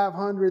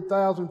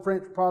 500,000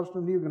 French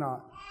Protestant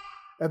Huguenots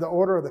at the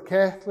order of the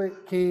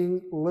Catholic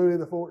King Louis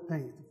XIV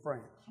of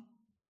France.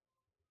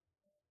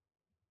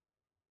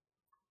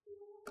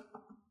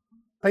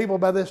 People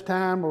by this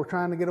time were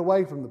trying to get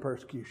away from the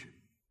persecution,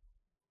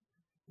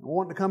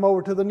 wanting to come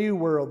over to the new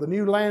world, the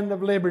new land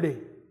of liberty.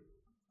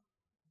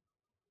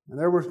 And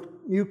there were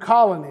new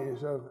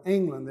colonies of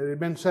England that had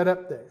been set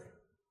up there.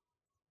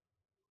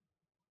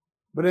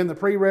 But in the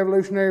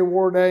pre-Revolutionary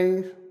War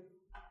days,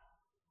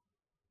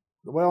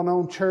 the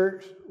well-known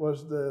church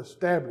was the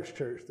established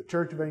church, the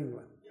Church of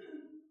England.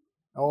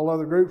 All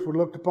other groups were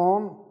looked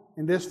upon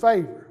in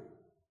disfavor.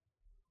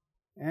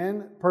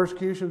 And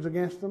persecutions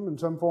against them in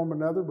some form or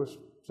another was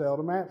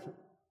seldom absent.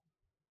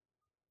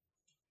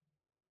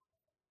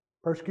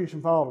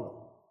 Persecution followed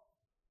them.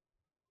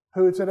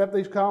 Who had set up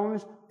these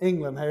colonies?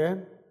 England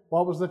had.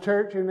 What was the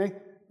church in the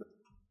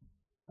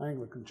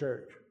Anglican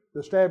Church,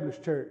 the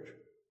established church.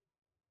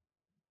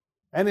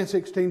 And in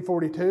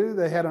 1642,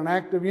 they had an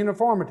act of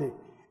uniformity.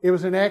 It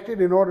was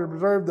enacted in order to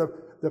preserve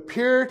the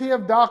purity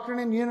of doctrine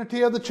and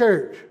unity of the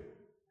church.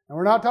 And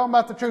we're not talking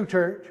about the true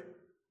church.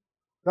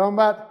 We're talking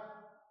about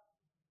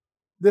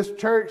this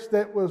church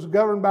that was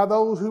governed by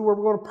those who were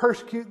going to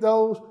persecute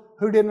those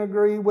who didn't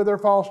agree with their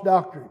false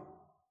doctrine.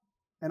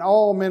 And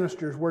all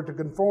ministers were to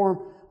conform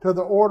to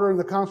the order and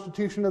the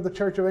constitution of the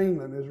Church of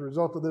England as a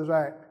result of this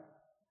act.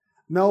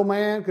 No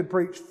man could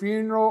preach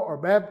funeral or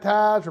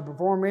baptize or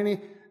perform any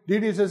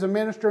duties as a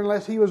minister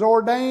unless he was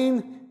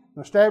ordained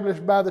and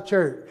established by the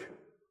church.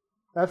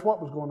 That's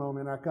what was going on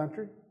in our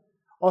country.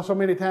 Also,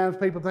 many times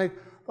people think,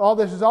 oh,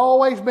 this has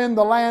always been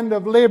the land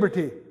of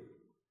liberty.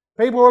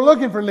 People are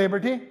looking for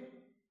liberty.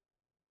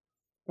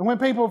 And when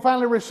people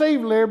finally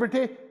receive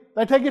liberty,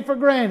 they take it for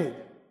granted.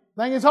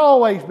 I think it's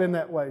always been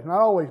that way. It's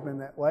not always been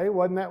that way. It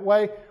wasn't that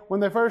way when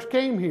they first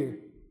came here.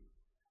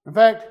 In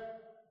fact,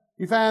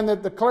 you find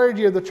that the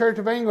clergy of the Church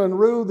of England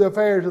ruled the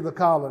affairs of the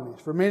colonies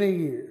for many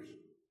years.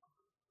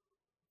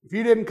 If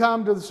you didn't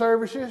come to the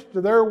services,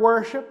 to their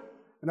worship,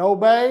 and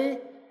obey,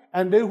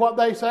 and do what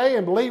they say,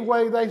 and believe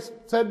what they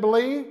said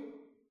believe,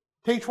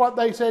 teach what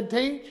they said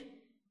teach,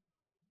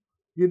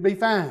 you'd be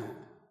fined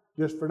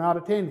just for not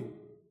attending.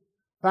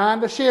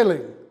 Fined a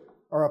shilling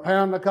or a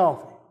pound of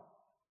coffee,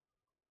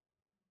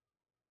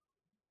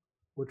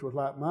 which was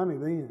like money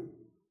then.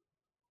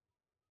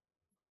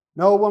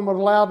 No one was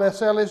allowed to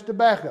sell his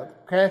tobacco,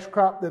 cash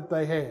crop that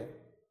they had,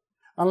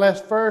 unless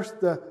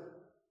first the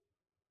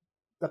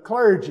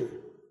clergy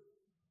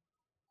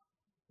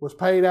was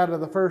paid out of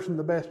the first and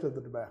the best of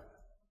the tobacco.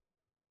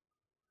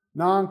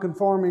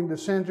 Non-conforming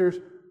dissenters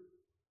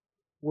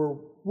were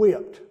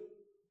whipped,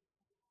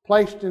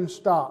 placed in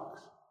stocks,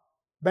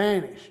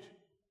 banished,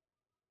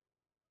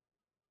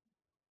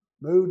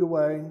 moved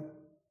away,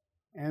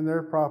 and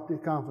their property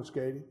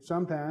confiscated.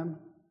 Sometimes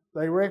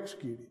they were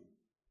executed.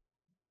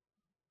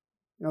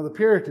 You know, the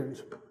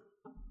Puritans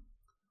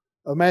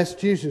of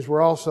Massachusetts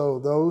were also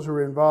those who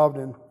were involved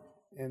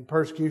in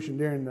persecution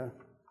during the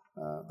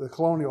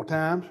colonial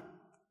times.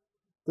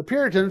 The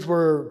Puritans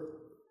were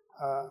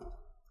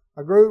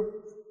a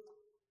group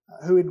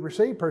who had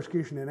received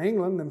persecution in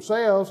England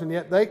themselves, and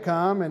yet they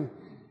come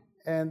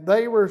and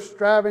they were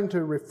striving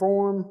to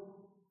reform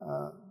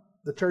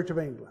the Church of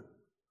England.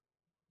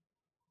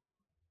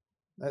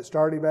 That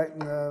started back in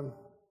the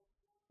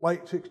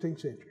late 16th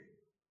century.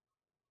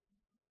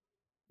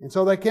 And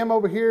so they came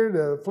over here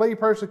to flee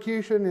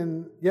persecution,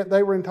 and yet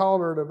they were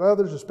intolerant of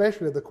others,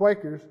 especially the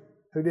Quakers,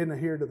 who didn't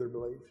adhere to their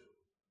beliefs.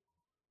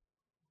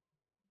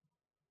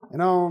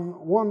 And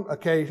on one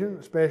occasion,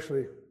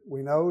 especially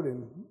we note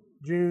in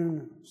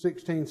June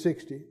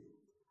 1660,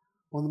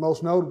 one of the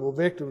most notable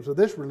victims of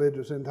this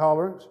religious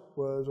intolerance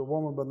was a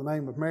woman by the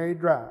name of Mary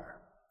Dyer.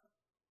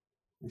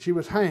 And she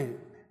was hanged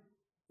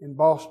in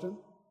Boston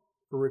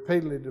for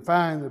repeatedly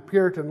defying the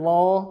Puritan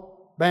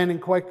law, banning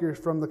Quakers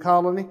from the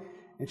colony,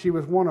 and she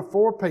was one of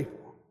 4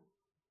 people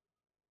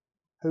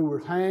who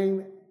was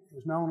hanged,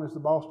 is known as the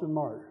Boston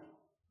Martyrs.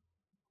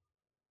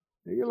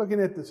 Now you're looking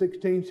at the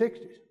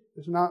 1660s.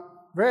 It's not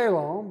very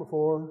long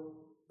before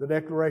the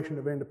Declaration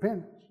of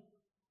Independence.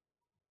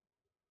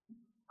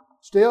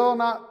 Still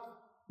not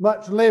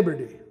much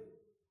liberty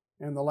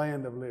in the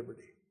land of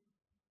liberty.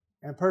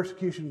 And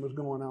persecution was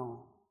going on.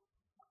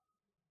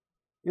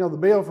 You know, the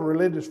bill for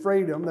religious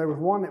freedom, there was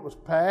one that was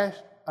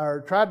passed,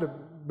 or tried to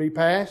be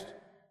passed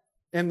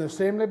in the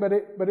assembly, but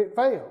it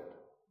failed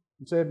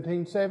in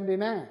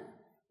 1779.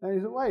 And he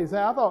said, wait,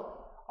 I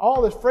thought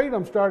all this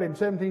freedom started in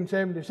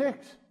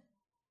 1776.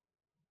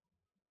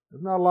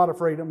 There's not a lot of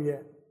freedom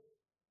yet.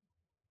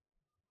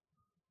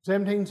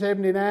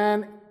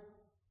 1779,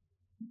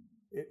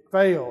 it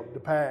failed to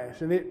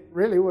pass. And it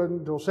really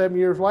wasn't until 7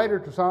 years later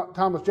till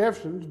Thomas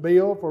Jefferson's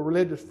bill for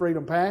religious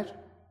freedom passed.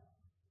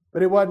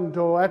 But it wasn't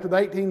until after the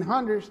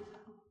 1800s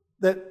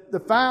that the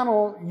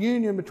final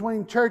union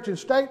between church and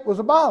state was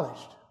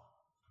abolished.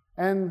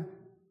 And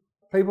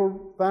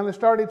people finally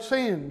started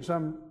seeing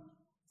some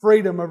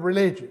freedom of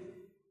religion.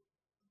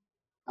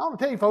 I want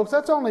to tell you folks,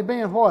 that's only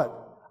been what?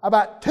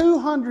 About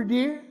 200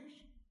 years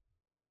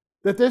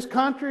that this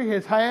country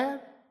has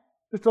had,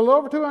 just a little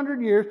over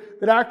 200 years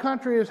that our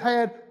country has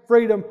had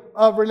freedom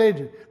of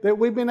religion, that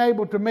we've been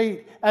able to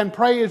meet and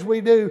pray as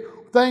we do.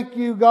 Thank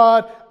you,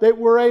 God, that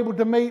we're able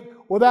to meet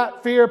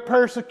without fear of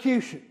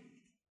persecution.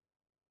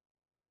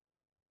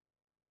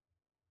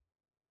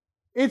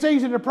 It's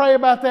easy to pray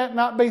about that and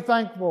not be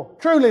thankful,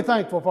 truly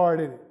thankful for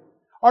it, isn't it?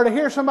 Or to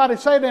hear somebody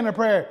say it in a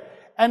prayer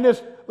and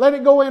just let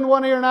it go in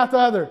one ear and out the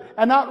other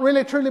and not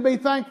really truly be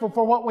thankful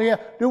for what we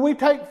have. Do we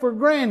take for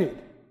granted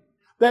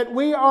that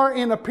we are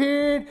in a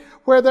period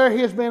where there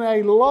has been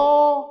a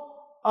law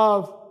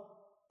of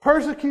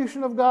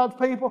persecution of God's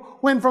people,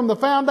 when from the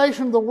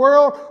foundation of the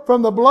world,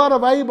 from the blood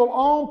of Abel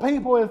on,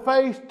 people have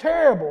faced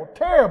terrible,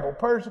 terrible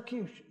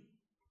persecution?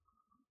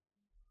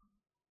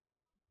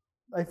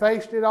 They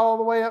faced it all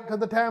the way up to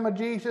the time of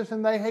Jesus,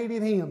 and they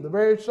hated Him, the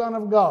very Son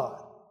of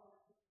God.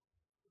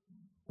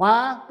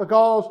 Why?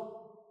 Because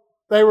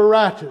they were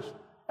righteous.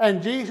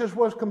 And Jesus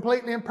was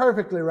completely and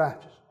perfectly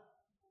righteous.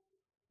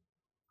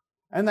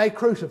 And they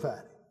crucified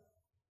Him.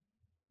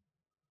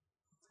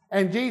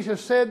 And Jesus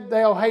said,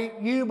 they'll hate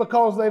you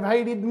because they've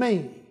hated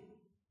me.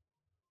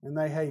 And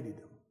they hated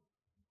Him.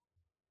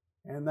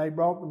 And they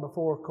brought them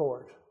before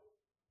court.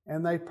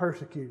 And they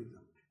persecuted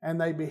them. And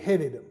they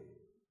beheaded them.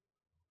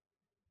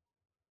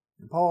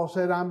 And Paul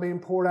said, I'm being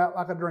poured out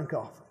like a drink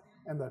offering.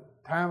 And the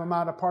time of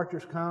my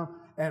departure's come,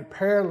 and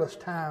perilous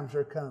times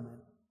are coming.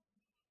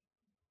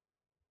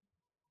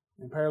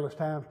 And perilous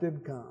times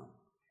did come.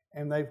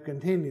 And they've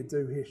continued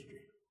through history.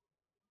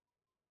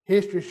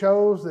 History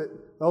shows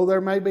that though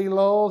there may be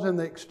lulls in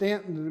the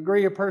extent and the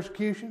degree of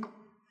persecution,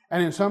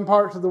 and in some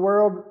parts of the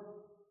world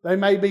they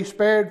may be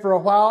spared for a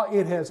while,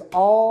 it has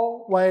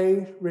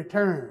always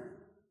returned.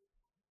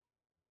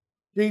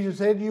 Jesus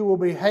said, you will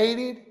be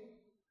hated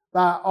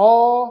by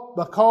all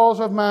because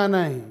of my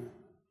name.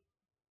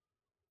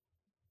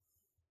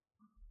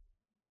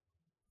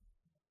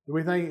 Do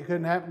we think it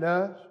couldn't happen to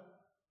us?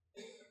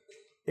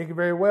 It could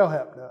very well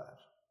happen to us.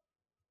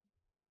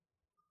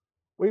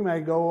 we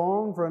may go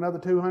on for another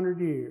 200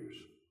 years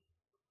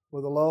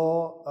with a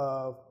law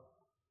of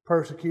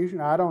persecution.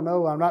 I don't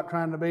know. I'm not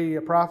trying to be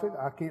a prophet.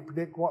 I can't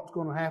predict what's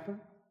going to happen.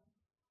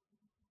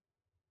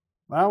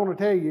 But I want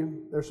to tell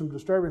you, there's some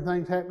disturbing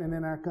things happening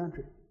in our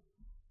country.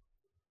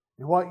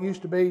 And what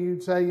used to be,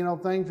 you'd say,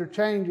 things are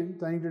changing,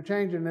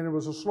 and it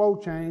was a slow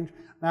change.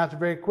 Now it's a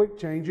very quick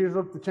change. You just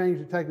look at the change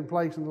that's taken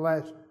place in the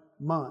last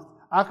month.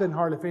 I couldn't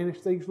hardly finish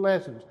these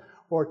lessons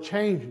or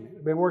changing it.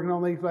 I've been working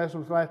on these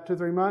lessons the last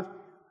 2-3 months,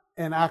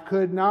 and I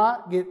could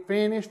not get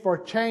finished for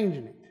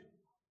changing it.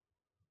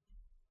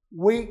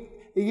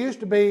 It used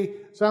to be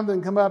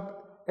something come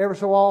up every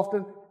so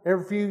often,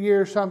 every few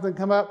years something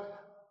come up.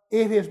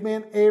 It has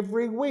been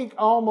every week,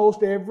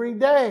 almost every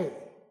day.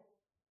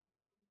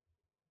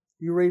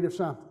 You read of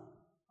something.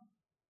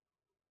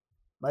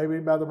 Maybe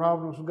by the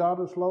providence of God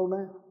it'll slow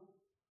down.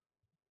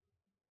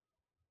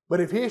 But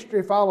if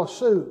history follows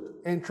suit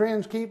and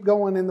trends keep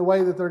going in the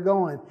way that they're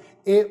going,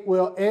 it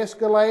will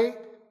escalate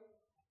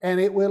and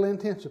it will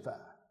intensify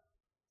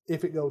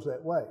if it goes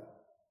that way.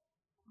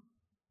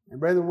 And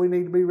brethren, we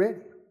need to be ready.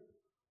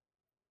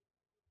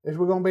 As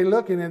we're going to be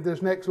looking at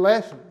this next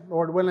lesson,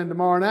 Lord willing,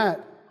 tomorrow night,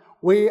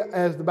 we,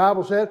 as the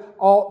Bible said,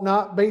 ought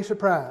not be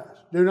surprised.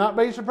 Do not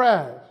be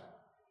surprised.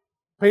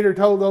 Peter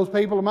told those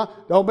people,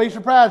 don't be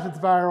surprised at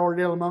the fire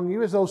ordeal among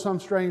you as though some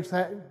strange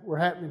thing were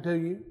happening to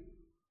you.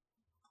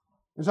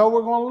 And so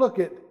we're going to look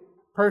at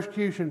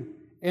persecution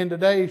in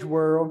today's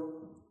world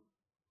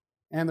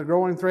and the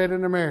growing threat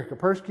in America.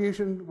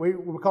 Persecution,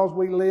 because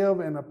we live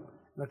in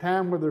a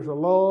time where there's a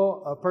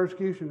law of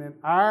persecution in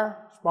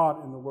our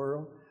spot in the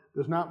world,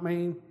 does not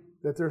mean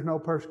that there's no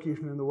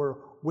persecution in the world.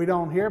 We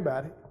don't hear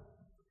about it.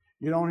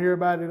 You don't hear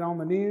about it on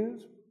the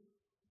news.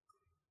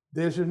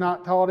 This is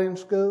not taught in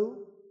school.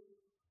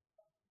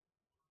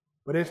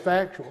 But it's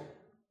factual.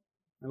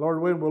 And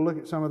Lord willing, we'll look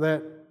at some of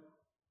that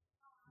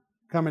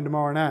coming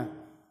tomorrow night.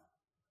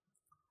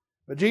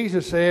 But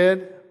Jesus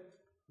said,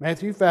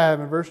 Matthew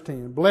 5 and verse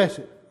 10,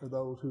 "Blessed are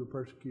those who are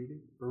persecuted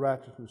for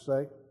righteousness'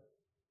 sake,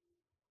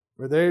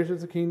 for theirs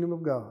is the kingdom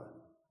of God."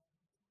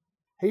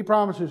 He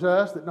promises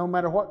us that no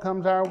matter what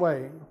comes our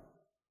way,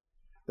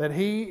 that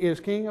He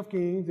is King of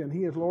kings and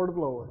He is Lord of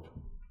lords.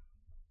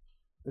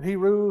 That He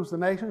rules the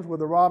nations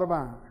with a rod of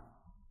iron.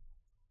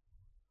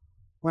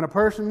 When a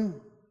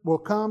person will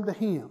come to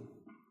Him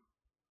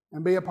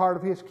and be a part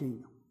of His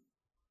kingdom,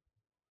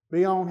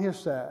 be on His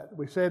side.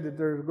 We said that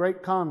there's a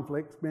great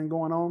conflict that's been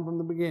going on from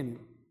the beginning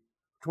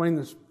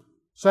between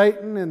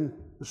Satan and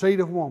the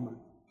seed of woman,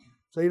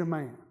 seed of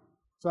man,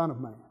 son of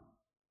man.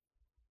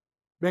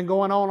 Been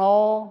going on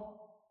all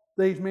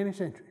these many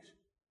centuries.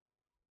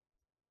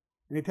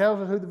 And He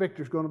tells us who the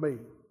victor is going to be.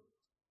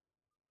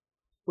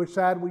 Which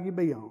side will you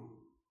be on?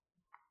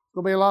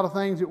 There'll be a lot of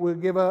things that we'll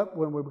give up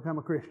when we become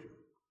a Christian.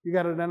 You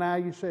got to deny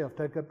yourself,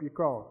 take up your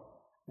cross,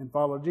 and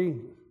follow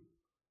Jesus.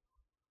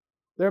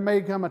 There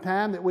may come a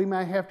time that we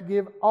may have to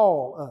give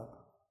all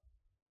up.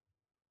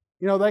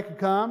 They could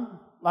come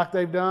like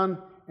they've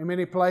done in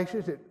many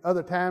places at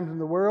other times in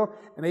the world,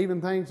 and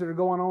even things that are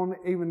going on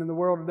even in the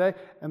world today,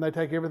 and they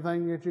take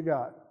everything that you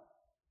got.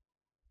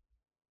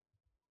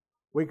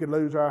 We could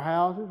lose our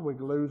houses, we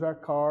could lose our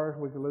cars,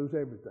 we could lose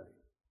everything.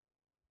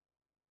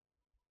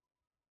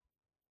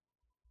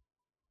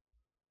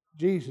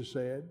 Jesus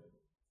said,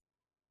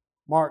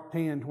 Mark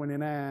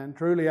 10:29,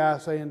 "Truly I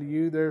say unto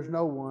you, there's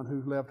no one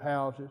who's left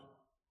houses,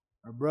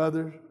 or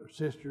brothers, or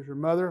sisters, or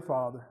mother, or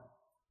father,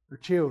 or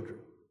children,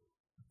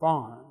 or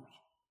farms,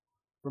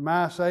 for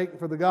my sake and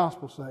for the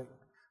gospel's sake,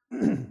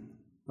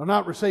 will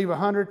not receive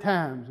 100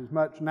 times as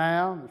much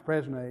now in this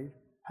present age,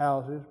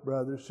 houses,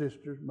 brothers,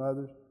 sisters,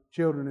 mothers,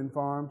 children, and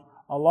farms,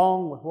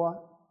 along with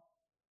what?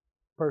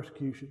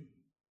 Persecution.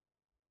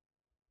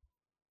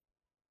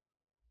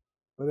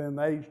 But in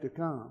the age to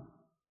come,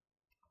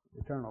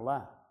 eternal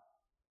life."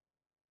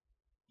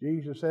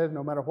 Jesus says,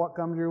 no matter what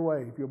comes your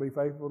way, if you'll be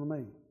faithful to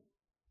me,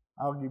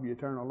 I'll give you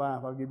eternal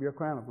life. I'll give you a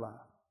crown of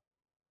life.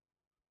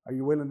 Are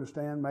you willing to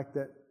stand, make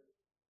that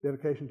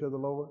dedication to the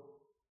Lord?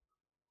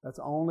 That's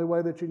the only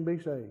way that you can be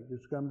saved,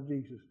 is to come to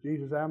Jesus.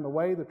 Jesus, I am the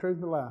way, the truth,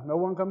 and the life. No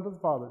one comes to the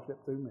Father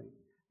except through me.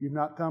 You've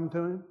not come to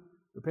Him,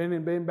 repenting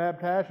and being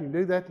baptized, you can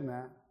do that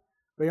tonight.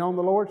 Be on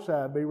the Lord's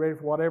side. Be ready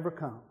for whatever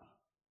comes.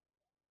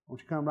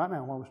 Won't you come right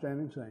now while we're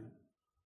standing and sing?